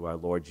God through our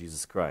Lord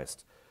Jesus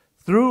Christ,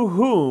 through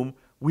whom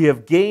we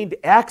have gained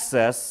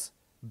access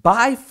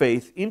by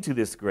faith into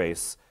this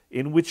grace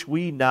in which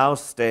we now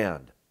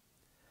stand.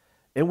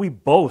 And we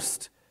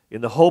boast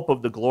in the hope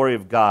of the glory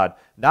of God.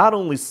 Not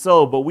only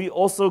so, but we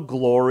also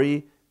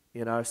glory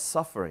in our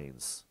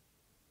sufferings,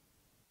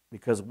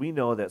 because we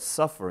know that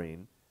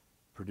suffering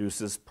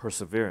produces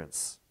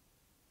perseverance.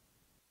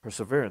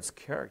 Perseverance,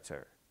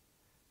 character,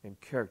 and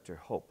character,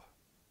 hope.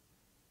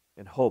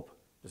 And hope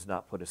does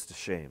not put us to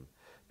shame,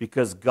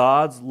 because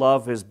God's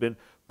love has been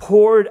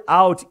poured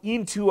out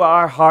into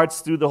our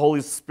hearts through the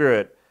Holy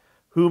Spirit,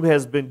 whom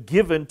has been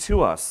given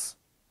to us.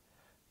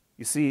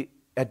 You see,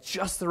 at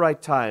just the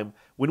right time,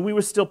 when we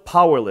were still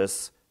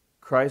powerless,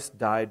 Christ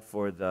died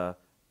for the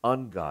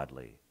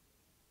ungodly.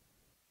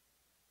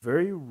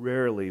 Very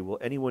rarely will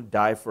anyone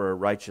die for a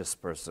righteous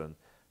person,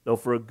 though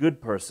for a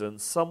good person,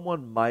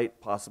 someone might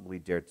possibly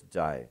dare to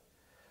die.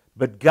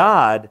 But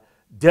God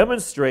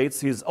demonstrates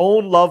his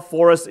own love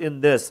for us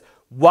in this: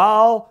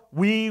 while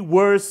we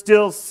were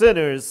still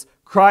sinners,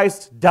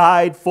 Christ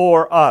died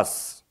for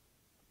us.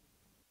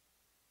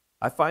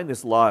 I find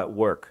this law at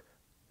work.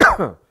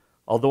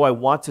 Although I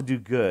want to do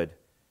good,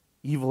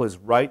 evil is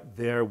right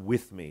there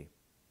with me.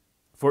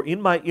 For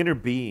in my inner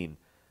being,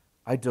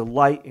 I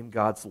delight in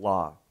God's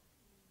law.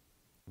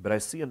 But I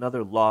see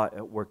another law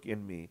at work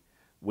in me,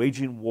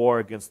 waging war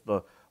against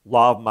the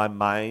law of my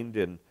mind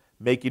and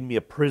making me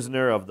a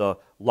prisoner of the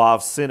law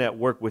of sin at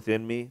work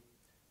within me.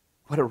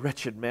 What a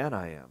wretched man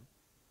I am.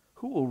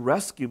 Who will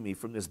rescue me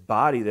from this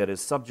body that is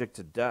subject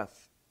to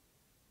death?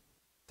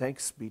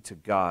 Thanks be to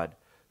God,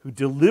 who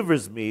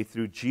delivers me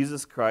through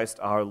Jesus Christ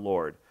our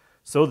Lord.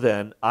 So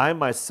then, I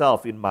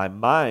myself in my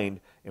mind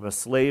am a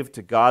slave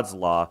to God's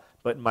law,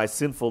 but in my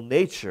sinful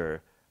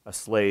nature a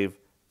slave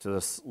to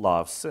the law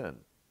of sin.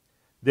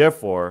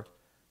 Therefore,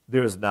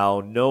 there is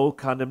now no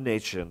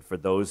condemnation for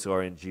those who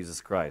are in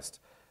Jesus Christ,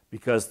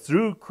 because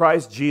through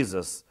Christ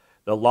Jesus,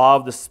 the law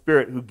of the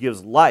Spirit who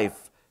gives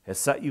life has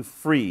set you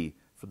free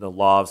from the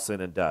law of sin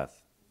and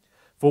death.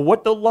 For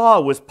what the law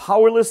was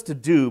powerless to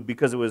do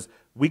because it was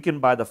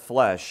weakened by the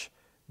flesh,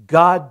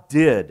 God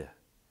did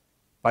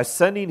by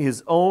sending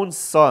his own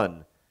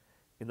Son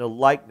in the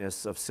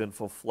likeness of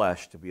sinful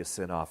flesh to be a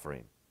sin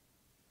offering.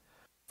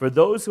 For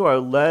those who are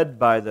led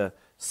by the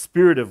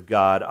Spirit of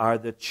God are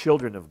the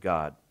children of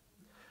God.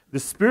 The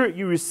Spirit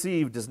you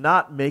received does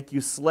not make you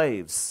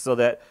slaves so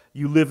that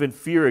you live in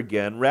fear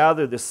again.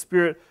 Rather, the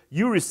Spirit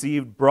you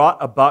received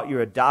brought about your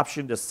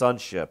adoption to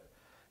sonship.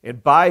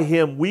 And by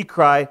him we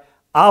cry,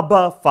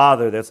 Abba,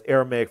 Father. That's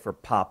Aramaic for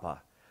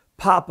Papa.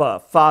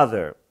 Papa,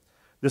 Father.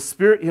 The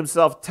Spirit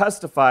himself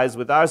testifies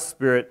with our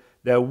spirit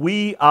that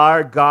we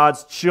are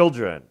God's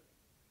children.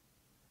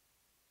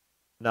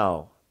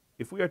 Now,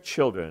 if we are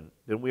children,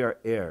 then we are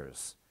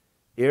heirs,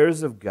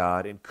 heirs of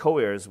God and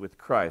co-heirs with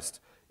Christ,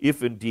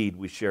 if indeed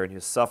we share in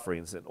his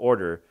sufferings, in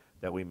order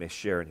that we may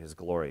share in his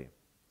glory.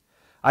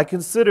 I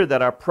consider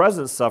that our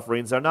present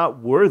sufferings are not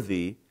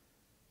worth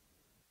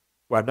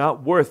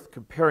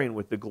comparing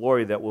with the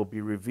glory that will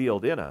be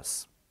revealed in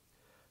us.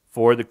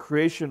 For the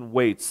creation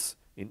waits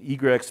in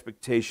eager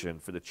expectation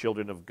for the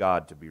children of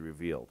God to be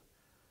revealed.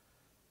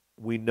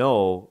 We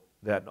know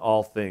that in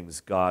all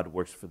things God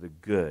works for the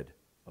good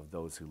of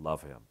those who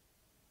love him,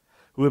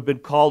 who have been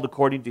called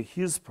according to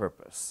his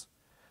purpose.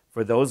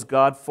 For those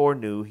God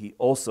foreknew, he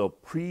also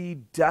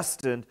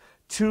predestined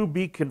to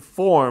be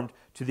conformed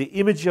to the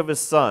image of his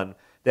Son,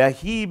 that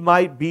he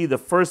might be the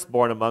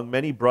firstborn among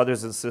many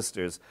brothers and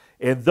sisters.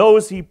 And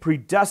those he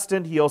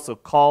predestined, he also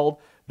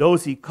called.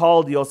 Those he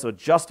called, he also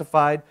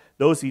justified.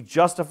 Those he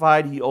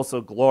justified, he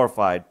also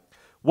glorified.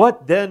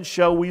 What then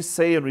shall we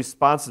say in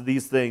response to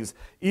these things?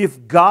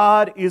 If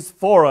God is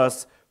for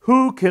us,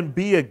 who can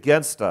be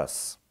against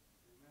us?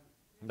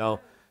 Now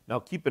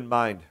keep in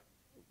mind,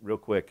 real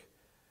quick,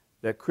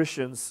 that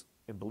Christians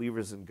and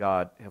believers in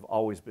God have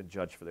always been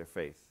judged for their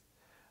faith.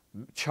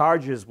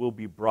 Charges will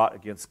be brought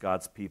against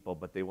God's people,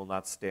 but they will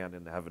not stand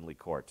in the heavenly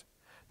court.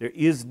 There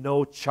is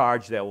no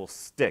charge that will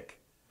stick.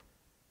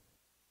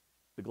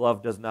 The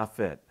glove does not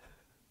fit.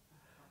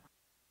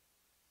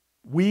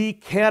 We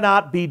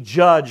cannot be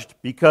judged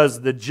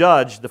because the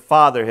judge, the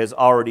Father, has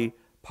already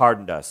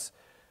pardoned us.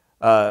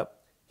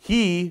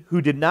 He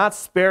who did not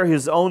spare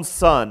his own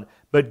Son,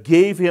 but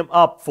gave him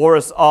up for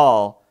us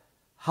all,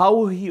 how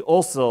will he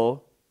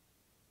also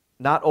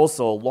not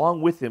also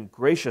along with him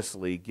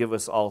graciously give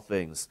us all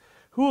things?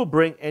 Who will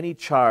bring any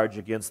charge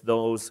against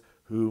those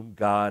whom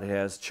God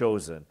has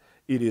chosen?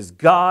 It is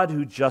God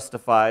who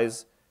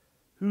justifies.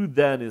 Who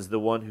then is the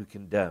one who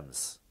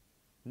condemns?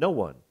 No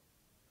one.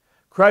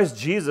 Christ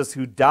Jesus,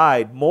 who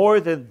died, more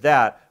than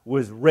that,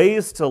 was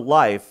raised to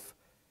life,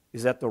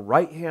 is at the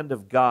right hand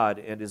of God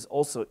and is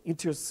also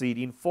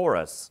interceding for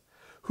us.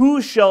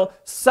 Who shall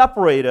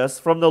separate us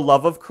from the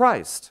love of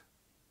Christ?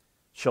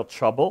 Shall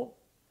trouble,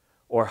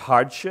 or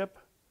hardship,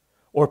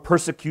 or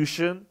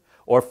persecution,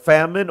 or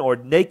famine, or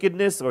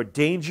nakedness, or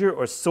danger,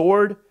 or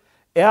sword?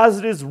 As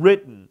it is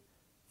written,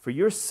 for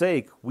your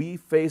sake we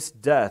face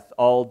death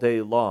all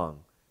day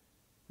long.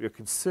 We are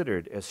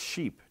considered as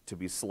sheep to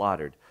be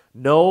slaughtered.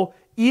 No,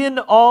 in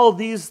all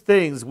these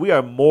things we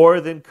are more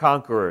than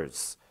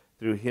conquerors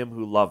through him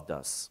who loved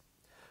us.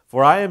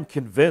 For I am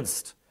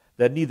convinced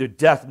that neither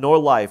death nor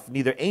life,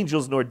 neither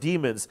angels nor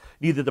demons,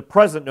 neither the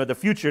present nor the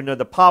future, nor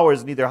the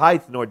powers, neither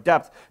height nor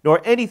depth,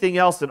 nor anything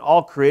else in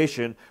all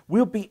creation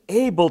will be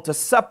able to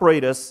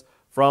separate us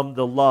from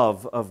the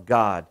love of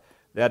God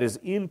that is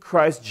in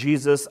Christ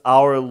Jesus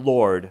our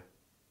Lord.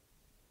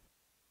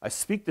 I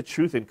speak the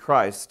truth in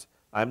Christ.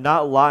 I am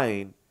not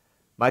lying.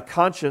 My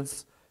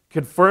conscience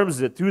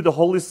confirms it through the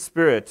Holy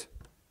Spirit.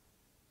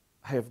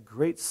 I have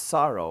great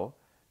sorrow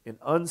and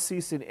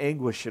unceasing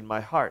anguish in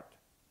my heart.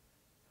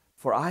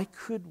 For I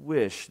could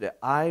wish that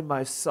I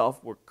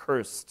myself were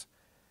cursed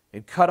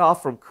and cut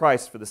off from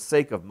Christ for the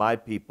sake of my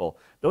people.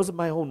 Those of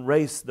my own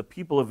race, the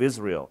people of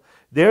Israel.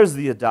 There's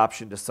the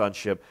adoption to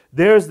sonship.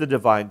 There's the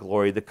divine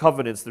glory, the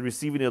covenants, the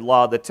receiving of the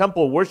law, the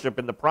temple worship,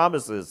 and the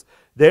promises.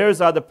 Theirs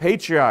are the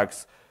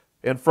patriarchs,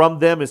 and from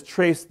them is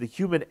traced the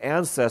human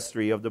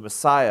ancestry of the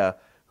Messiah,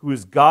 who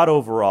is God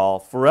over all,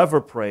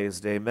 forever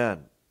praised.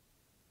 Amen.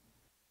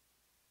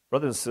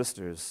 Brothers and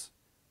sisters,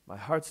 my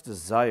heart's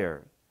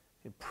desire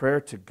in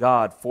prayer to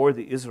God for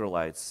the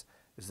Israelites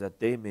is that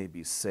they may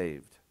be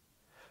saved.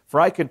 For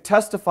I can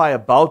testify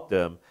about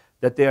them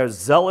that they are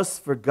zealous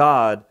for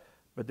God,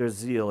 but their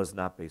zeal is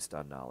not based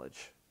on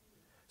knowledge.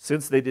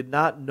 Since they did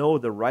not know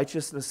the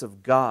righteousness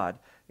of God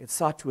and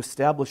sought to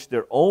establish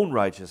their own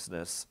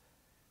righteousness,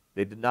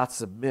 they did not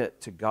submit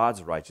to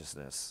God's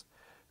righteousness.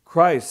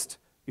 Christ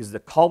is the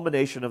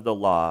culmination of the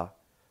law,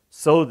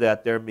 so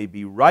that there may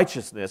be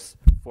righteousness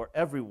for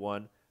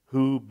everyone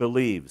who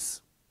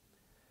believes.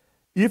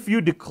 If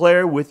you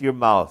declare with your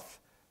mouth,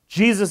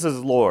 Jesus is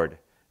Lord,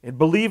 and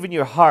believe in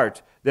your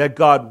heart that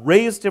God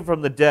raised him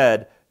from the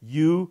dead,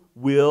 you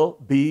will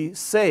be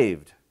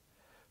saved.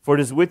 For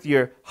it is with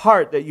your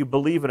heart that you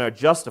believe and are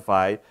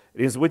justified.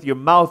 It is with your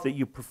mouth that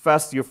you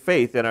profess your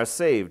faith and are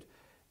saved.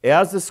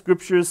 As the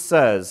Scripture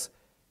says,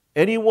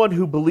 anyone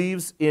who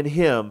believes in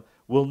him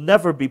will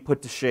never be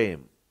put to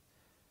shame.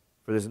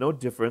 For there's no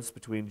difference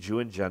between Jew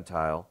and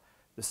Gentile.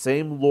 The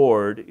same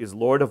Lord is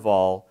Lord of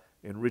all,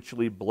 and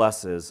richly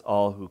blesses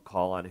all who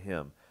call on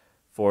him.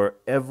 For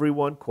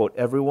everyone, quote,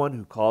 everyone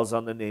who calls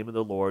on the name of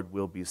the Lord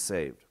will be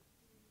saved.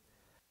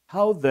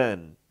 How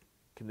then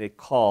can they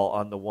call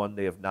on the one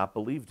they have not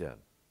believed in?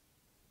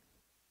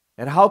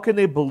 And how can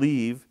they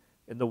believe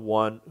in the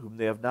one whom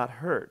they have not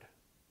heard?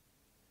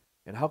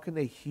 And how can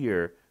they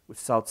hear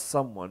without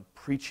someone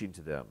preaching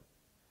to them?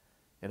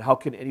 And how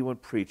can anyone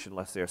preach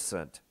unless they are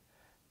sent?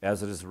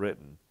 As it is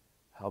written,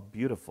 how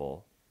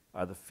beautiful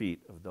are the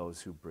feet of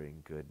those who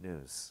bring good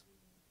news.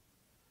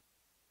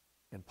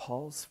 And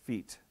Paul's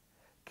feet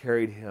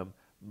carried him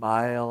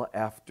mile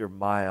after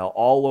mile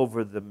all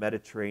over the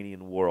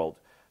Mediterranean world,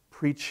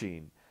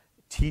 preaching,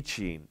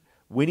 teaching,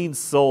 winning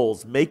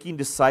souls, making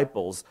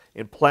disciples,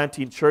 and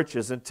planting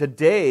churches. And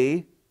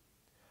today,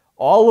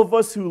 all of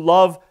us who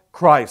love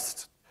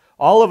Christ,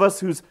 all of us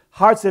whose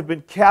hearts have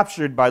been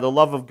captured by the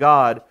love of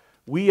God,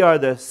 we are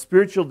the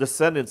spiritual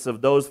descendants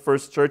of those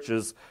first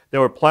churches that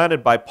were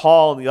planted by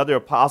Paul and the other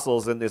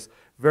apostles in this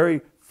very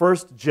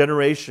first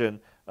generation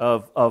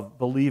of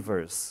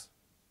believers.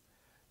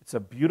 It's a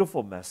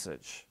beautiful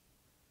message.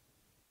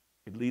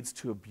 It leads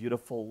to a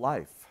beautiful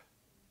life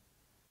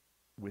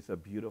with a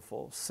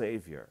beautiful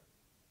Savior.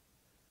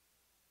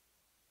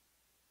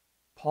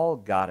 Paul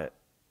got it.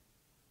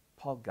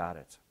 Paul got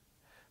it.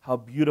 How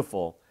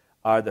beautiful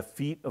are the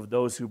feet of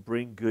those who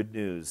bring good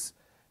news.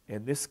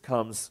 And this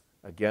comes,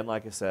 again,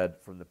 like I said,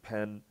 from the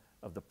pen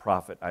of the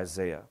prophet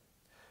Isaiah.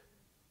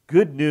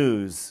 Good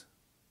news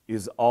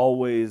is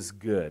always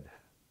good,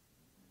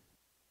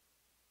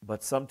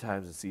 but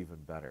sometimes it's even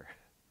better.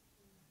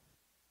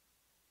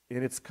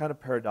 And it's kind of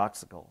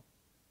paradoxical,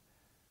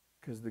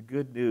 because the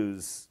good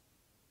news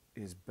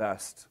is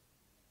best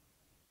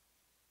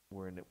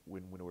when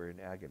we're in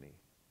agony.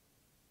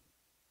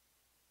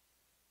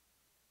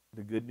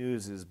 The good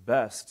news is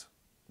best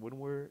when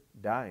we're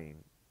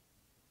dying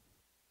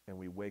and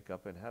we wake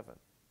up in heaven.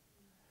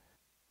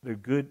 The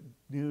good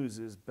news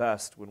is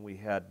best when we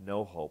had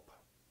no hope.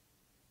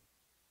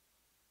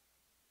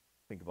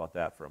 Think about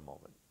that for a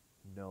moment.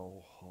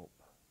 No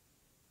hope.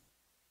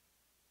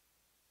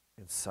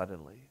 And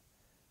suddenly,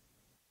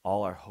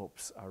 all our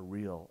hopes are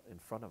real in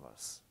front of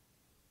us.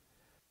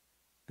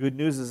 Good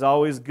news is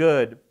always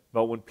good,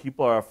 But when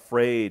people are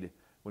afraid,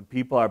 when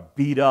people are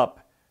beat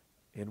up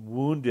and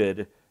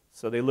wounded,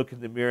 so they look in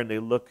the mirror and they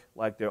look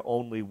like they're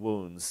only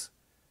wounds,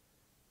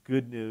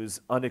 good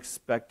news,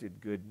 unexpected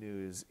good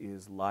news,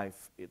 is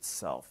life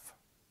itself.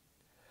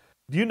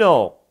 Do you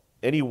know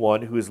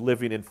anyone who is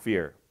living in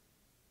fear?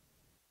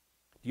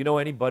 Do you know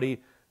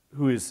anybody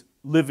who is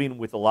living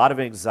with a lot of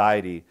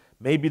anxiety?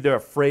 Maybe they're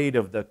afraid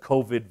of the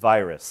COVID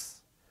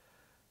virus,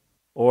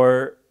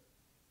 or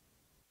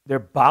they're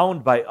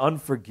bound by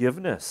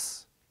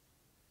unforgiveness.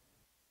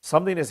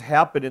 Something has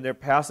happened in their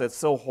past that's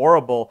so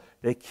horrible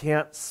they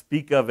can't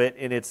speak of it,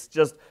 and it's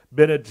just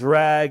been a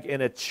drag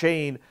and a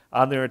chain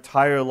on their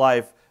entire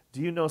life.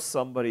 Do you know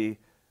somebody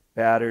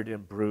battered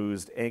and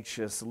bruised,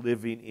 anxious,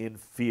 living in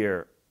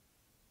fear?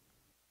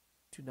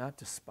 Do not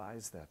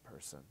despise that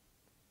person.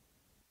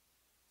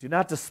 Do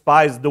not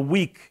despise the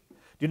weak.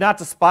 Do not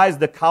despise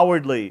the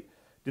cowardly.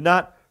 Do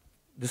not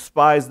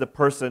despise the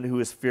person who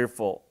is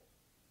fearful.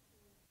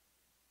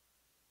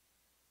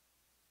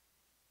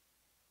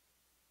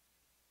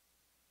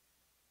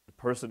 The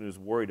person who's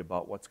worried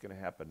about what's going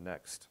to happen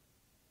next.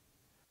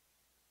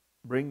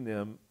 Bring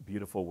them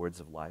beautiful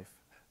words of life.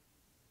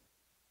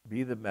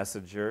 Be the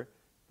messenger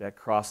that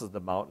crosses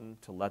the mountain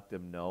to let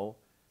them know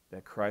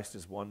that Christ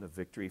has won the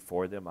victory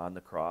for them on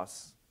the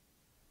cross.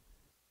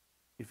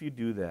 If you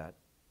do that,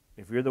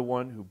 if you're the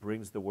one who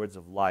brings the words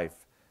of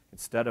life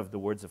instead of the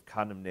words of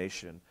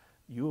condemnation,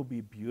 you will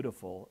be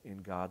beautiful in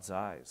God's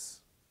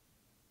eyes.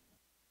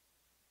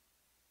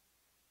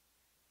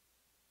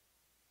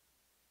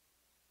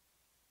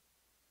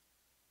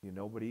 You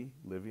nobody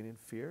living in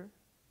fear?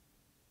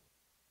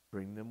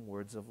 Bring them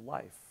words of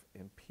life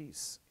and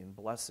peace and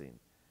blessing,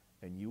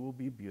 and you will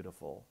be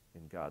beautiful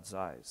in God's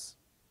eyes.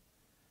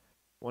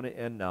 I want to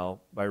end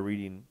now by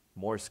reading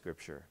more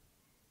scripture.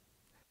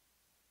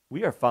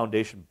 We are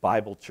Foundation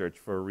Bible Church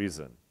for a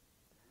reason.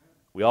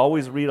 We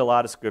always read a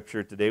lot of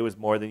scripture. Today was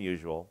more than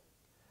usual.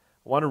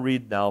 I want to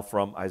read now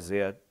from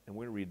Isaiah, and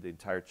we're going to read the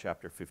entire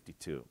chapter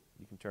 52.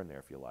 You can turn there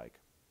if you like.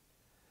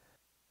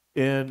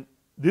 And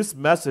this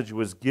message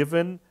was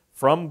given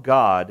from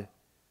God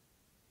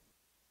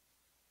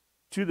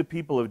to the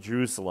people of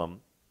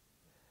Jerusalem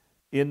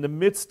in the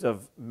midst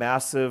of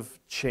massive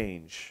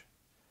change,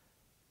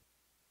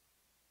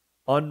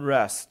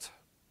 unrest,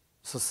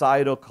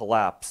 societal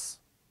collapse.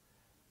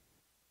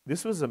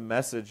 This was a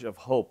message of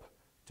hope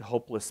to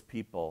hopeless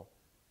people.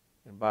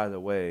 And by the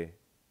way,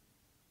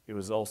 it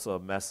was also a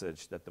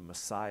message that the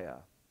Messiah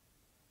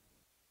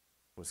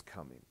was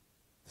coming.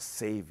 The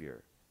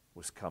Savior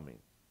was coming.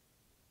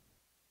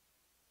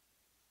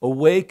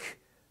 Awake,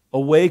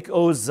 awake,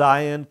 O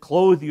Zion,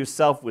 clothe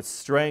yourself with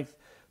strength.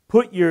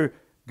 Put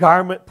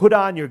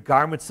on your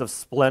garments of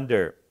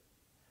splendor.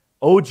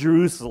 O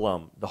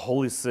Jerusalem, the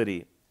holy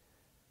city,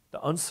 the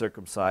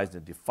uncircumcised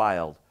and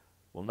defiled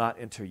will not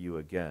enter you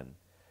again.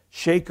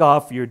 Shake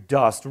off your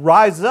dust.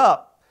 Rise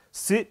up.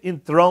 Sit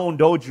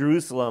enthroned, O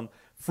Jerusalem.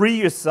 Free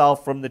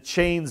yourself from the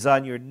chains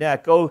on your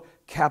neck, O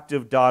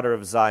captive daughter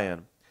of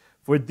Zion.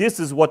 For this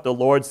is what the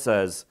Lord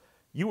says,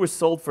 you were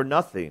sold for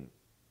nothing,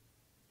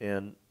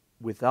 and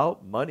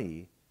without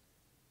money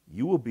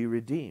you will be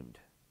redeemed.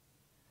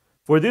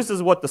 For this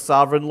is what the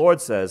sovereign Lord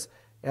says,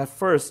 at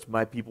first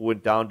my people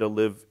went down to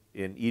live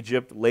in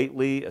Egypt.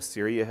 Lately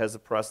Assyria has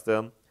oppressed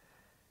them.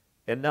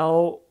 And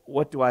now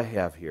what do I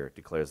have here,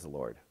 declares the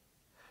Lord?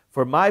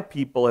 For my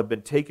people have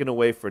been taken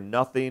away for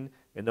nothing,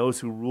 and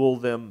those who rule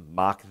them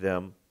mock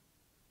them,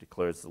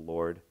 declares the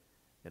Lord.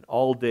 And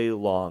all day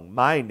long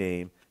my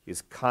name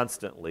is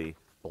constantly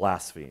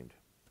blasphemed.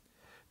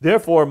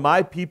 Therefore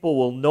my people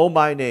will know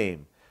my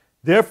name.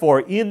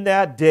 Therefore in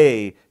that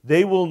day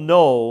they will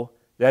know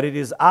that it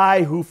is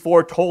I who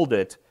foretold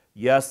it.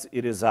 Yes,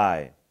 it is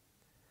I.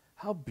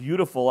 How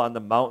beautiful on the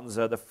mountains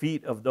are the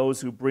feet of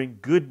those who bring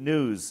good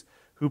news,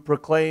 who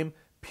proclaim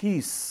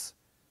peace,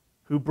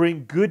 who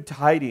bring good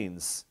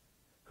tidings,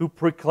 who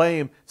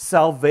proclaim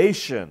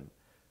salvation,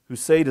 who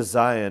say to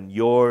Zion,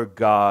 your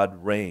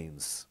God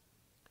reigns.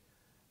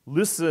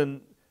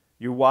 Listen,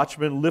 your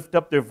watchmen lift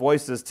up their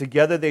voices.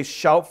 Together they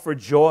shout for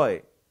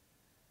joy.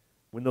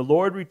 When the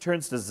Lord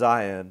returns to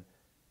Zion,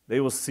 they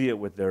will see it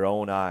with their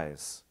own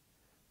eyes.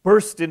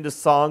 Burst into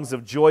songs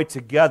of joy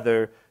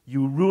together,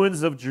 you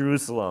ruins of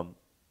Jerusalem.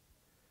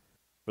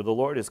 For the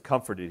Lord has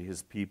comforted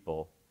his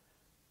people.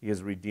 He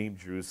has redeemed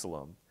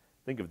Jerusalem.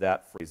 Think of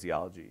that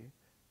phraseology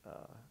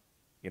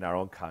in our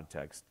own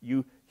context.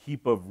 You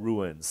heap of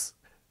ruins.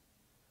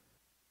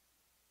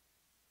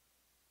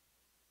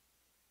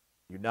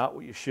 You're not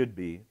what you should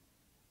be.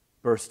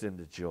 Burst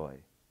into joy.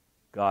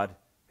 God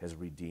has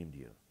redeemed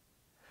you.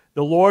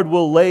 The Lord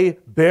will lay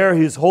bare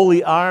his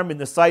holy arm in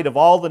the sight of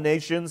all the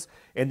nations,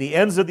 and the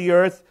ends of the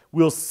earth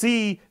will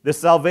see the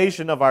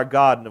salvation of our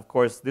God. And of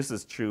course, this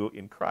is true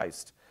in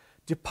Christ.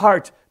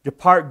 Depart,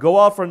 depart, go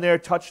out from there,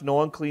 touch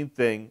no unclean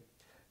thing.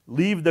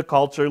 Leave the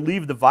culture,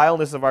 leave the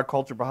vileness of our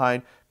culture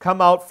behind.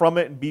 Come out from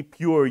it and be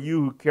pure,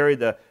 you who carry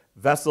the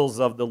vessels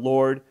of the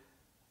Lord.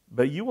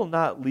 But you will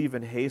not leave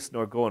in haste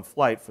nor go in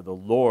flight, for the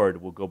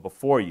Lord will go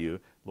before you.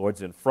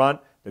 Lord's in front,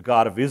 The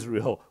God of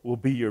Israel will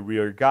be your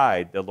rear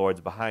guide. The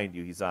Lord's behind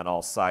you. He's on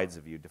all sides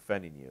of you,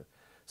 defending you.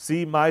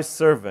 See, my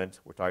servant,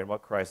 we're talking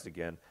about Christ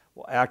again,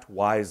 will act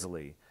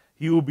wisely.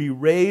 He will be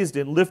raised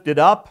and lifted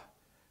up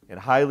and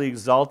highly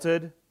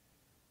exalted,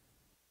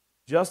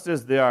 just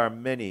as there are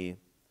many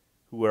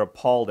who were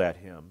appalled at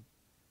him.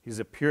 His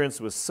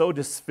appearance was so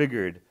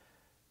disfigured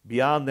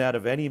beyond that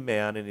of any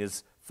man, and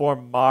his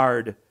form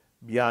marred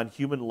beyond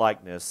human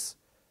likeness,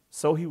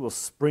 so he will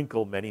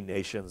sprinkle many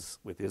nations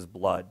with his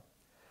blood.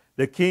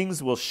 The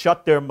kings will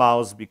shut their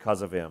mouths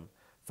because of him,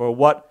 for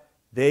what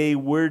they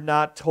were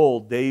not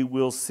told they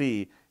will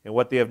see, and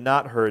what they have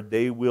not heard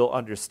they will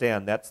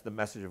understand. That's the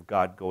message of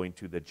God going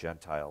to the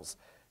Gentiles.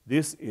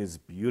 This is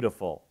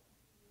beautiful.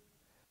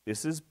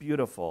 This is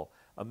beautiful.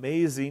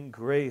 Amazing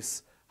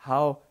grace.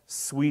 How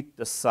sweet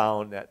the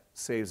sound that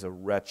saves a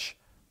wretch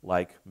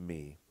like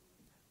me.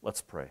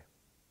 Let's pray.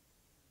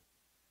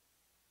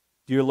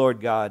 Dear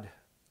Lord God,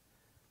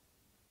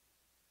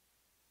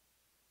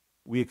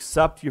 we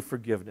accept your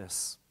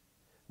forgiveness.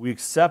 We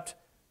accept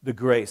the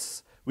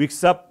grace. We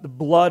accept the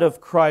blood of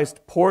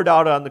Christ poured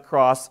out on the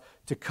cross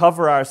to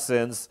cover our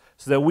sins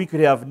so that we could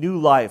have new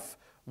life.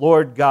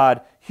 Lord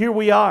God, here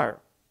we are.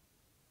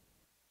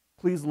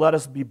 Please let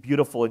us be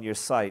beautiful in your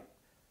sight.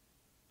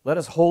 Let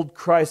us hold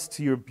Christ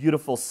to your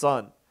beautiful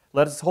Son.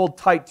 Let us hold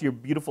tight to your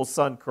beautiful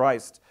Son,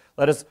 Christ.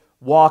 Let us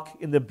walk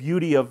in the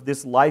beauty of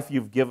this life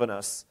you've given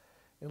us.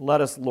 And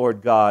let us,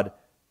 Lord God,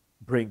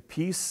 bring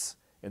peace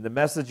and the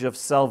message of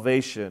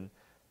salvation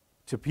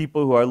to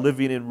people who are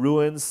living in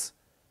ruins,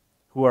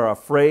 who are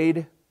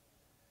afraid,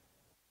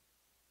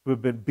 who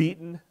have been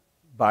beaten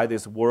by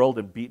this world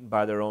and beaten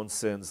by their own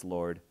sins,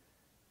 Lord.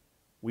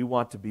 We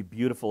want to be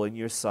beautiful in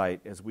your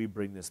sight as we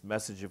bring this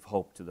message of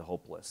hope to the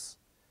hopeless.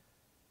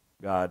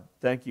 God,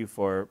 thank you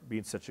for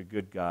being such a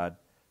good God.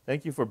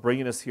 Thank you for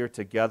bringing us here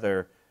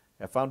together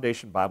at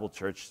Foundation Bible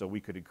Church so we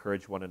could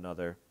encourage one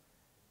another.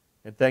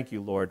 And thank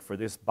you, Lord, for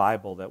this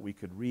Bible that we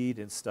could read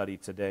and study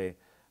today.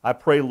 I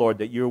pray, Lord,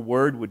 that your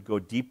word would go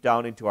deep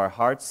down into our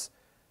hearts,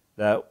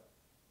 that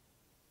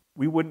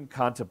we wouldn't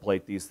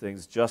contemplate these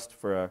things just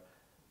for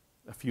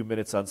a few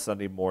minutes on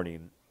Sunday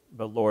morning,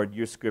 but, Lord,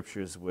 your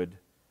scriptures would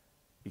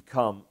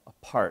become a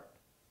part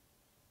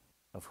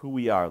of who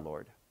we are,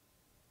 Lord.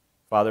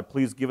 Father,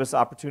 please give us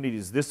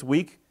opportunities this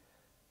week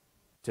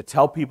to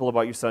tell people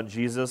about your Son,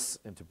 Jesus,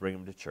 and to bring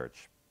them to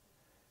church.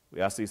 We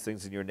ask these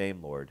things in your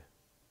name, Lord.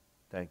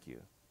 Thank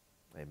you.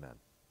 Amen.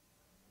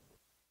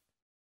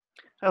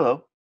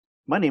 Hello,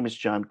 my name is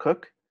John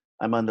Cook.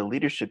 I'm on the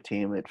leadership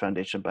team at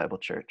Foundation Bible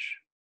Church.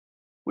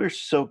 We're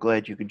so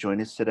glad you could join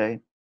us today.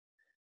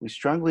 We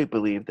strongly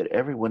believe that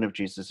every one of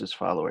Jesus'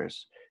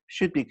 followers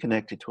should be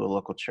connected to a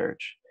local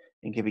church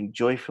and giving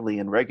joyfully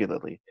and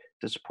regularly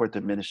to support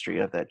the ministry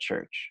of that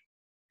church.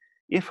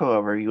 If,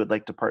 however, you would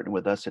like to partner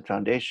with us at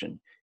Foundation,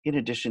 in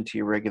addition to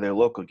your regular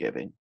local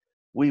giving,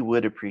 we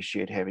would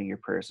appreciate having your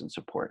prayers and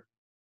support.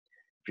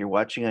 If you're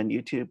watching on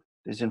YouTube,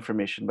 there's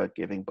information about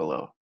giving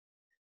below.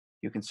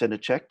 You can send a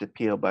check to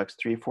P.O. Box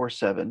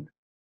 347,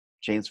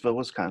 Janesville,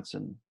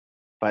 Wisconsin,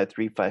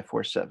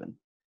 53547.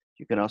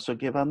 You can also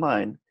give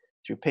online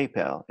through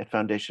PayPal at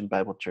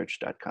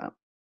foundationbiblechurch.com.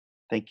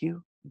 Thank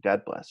you.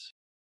 God bless.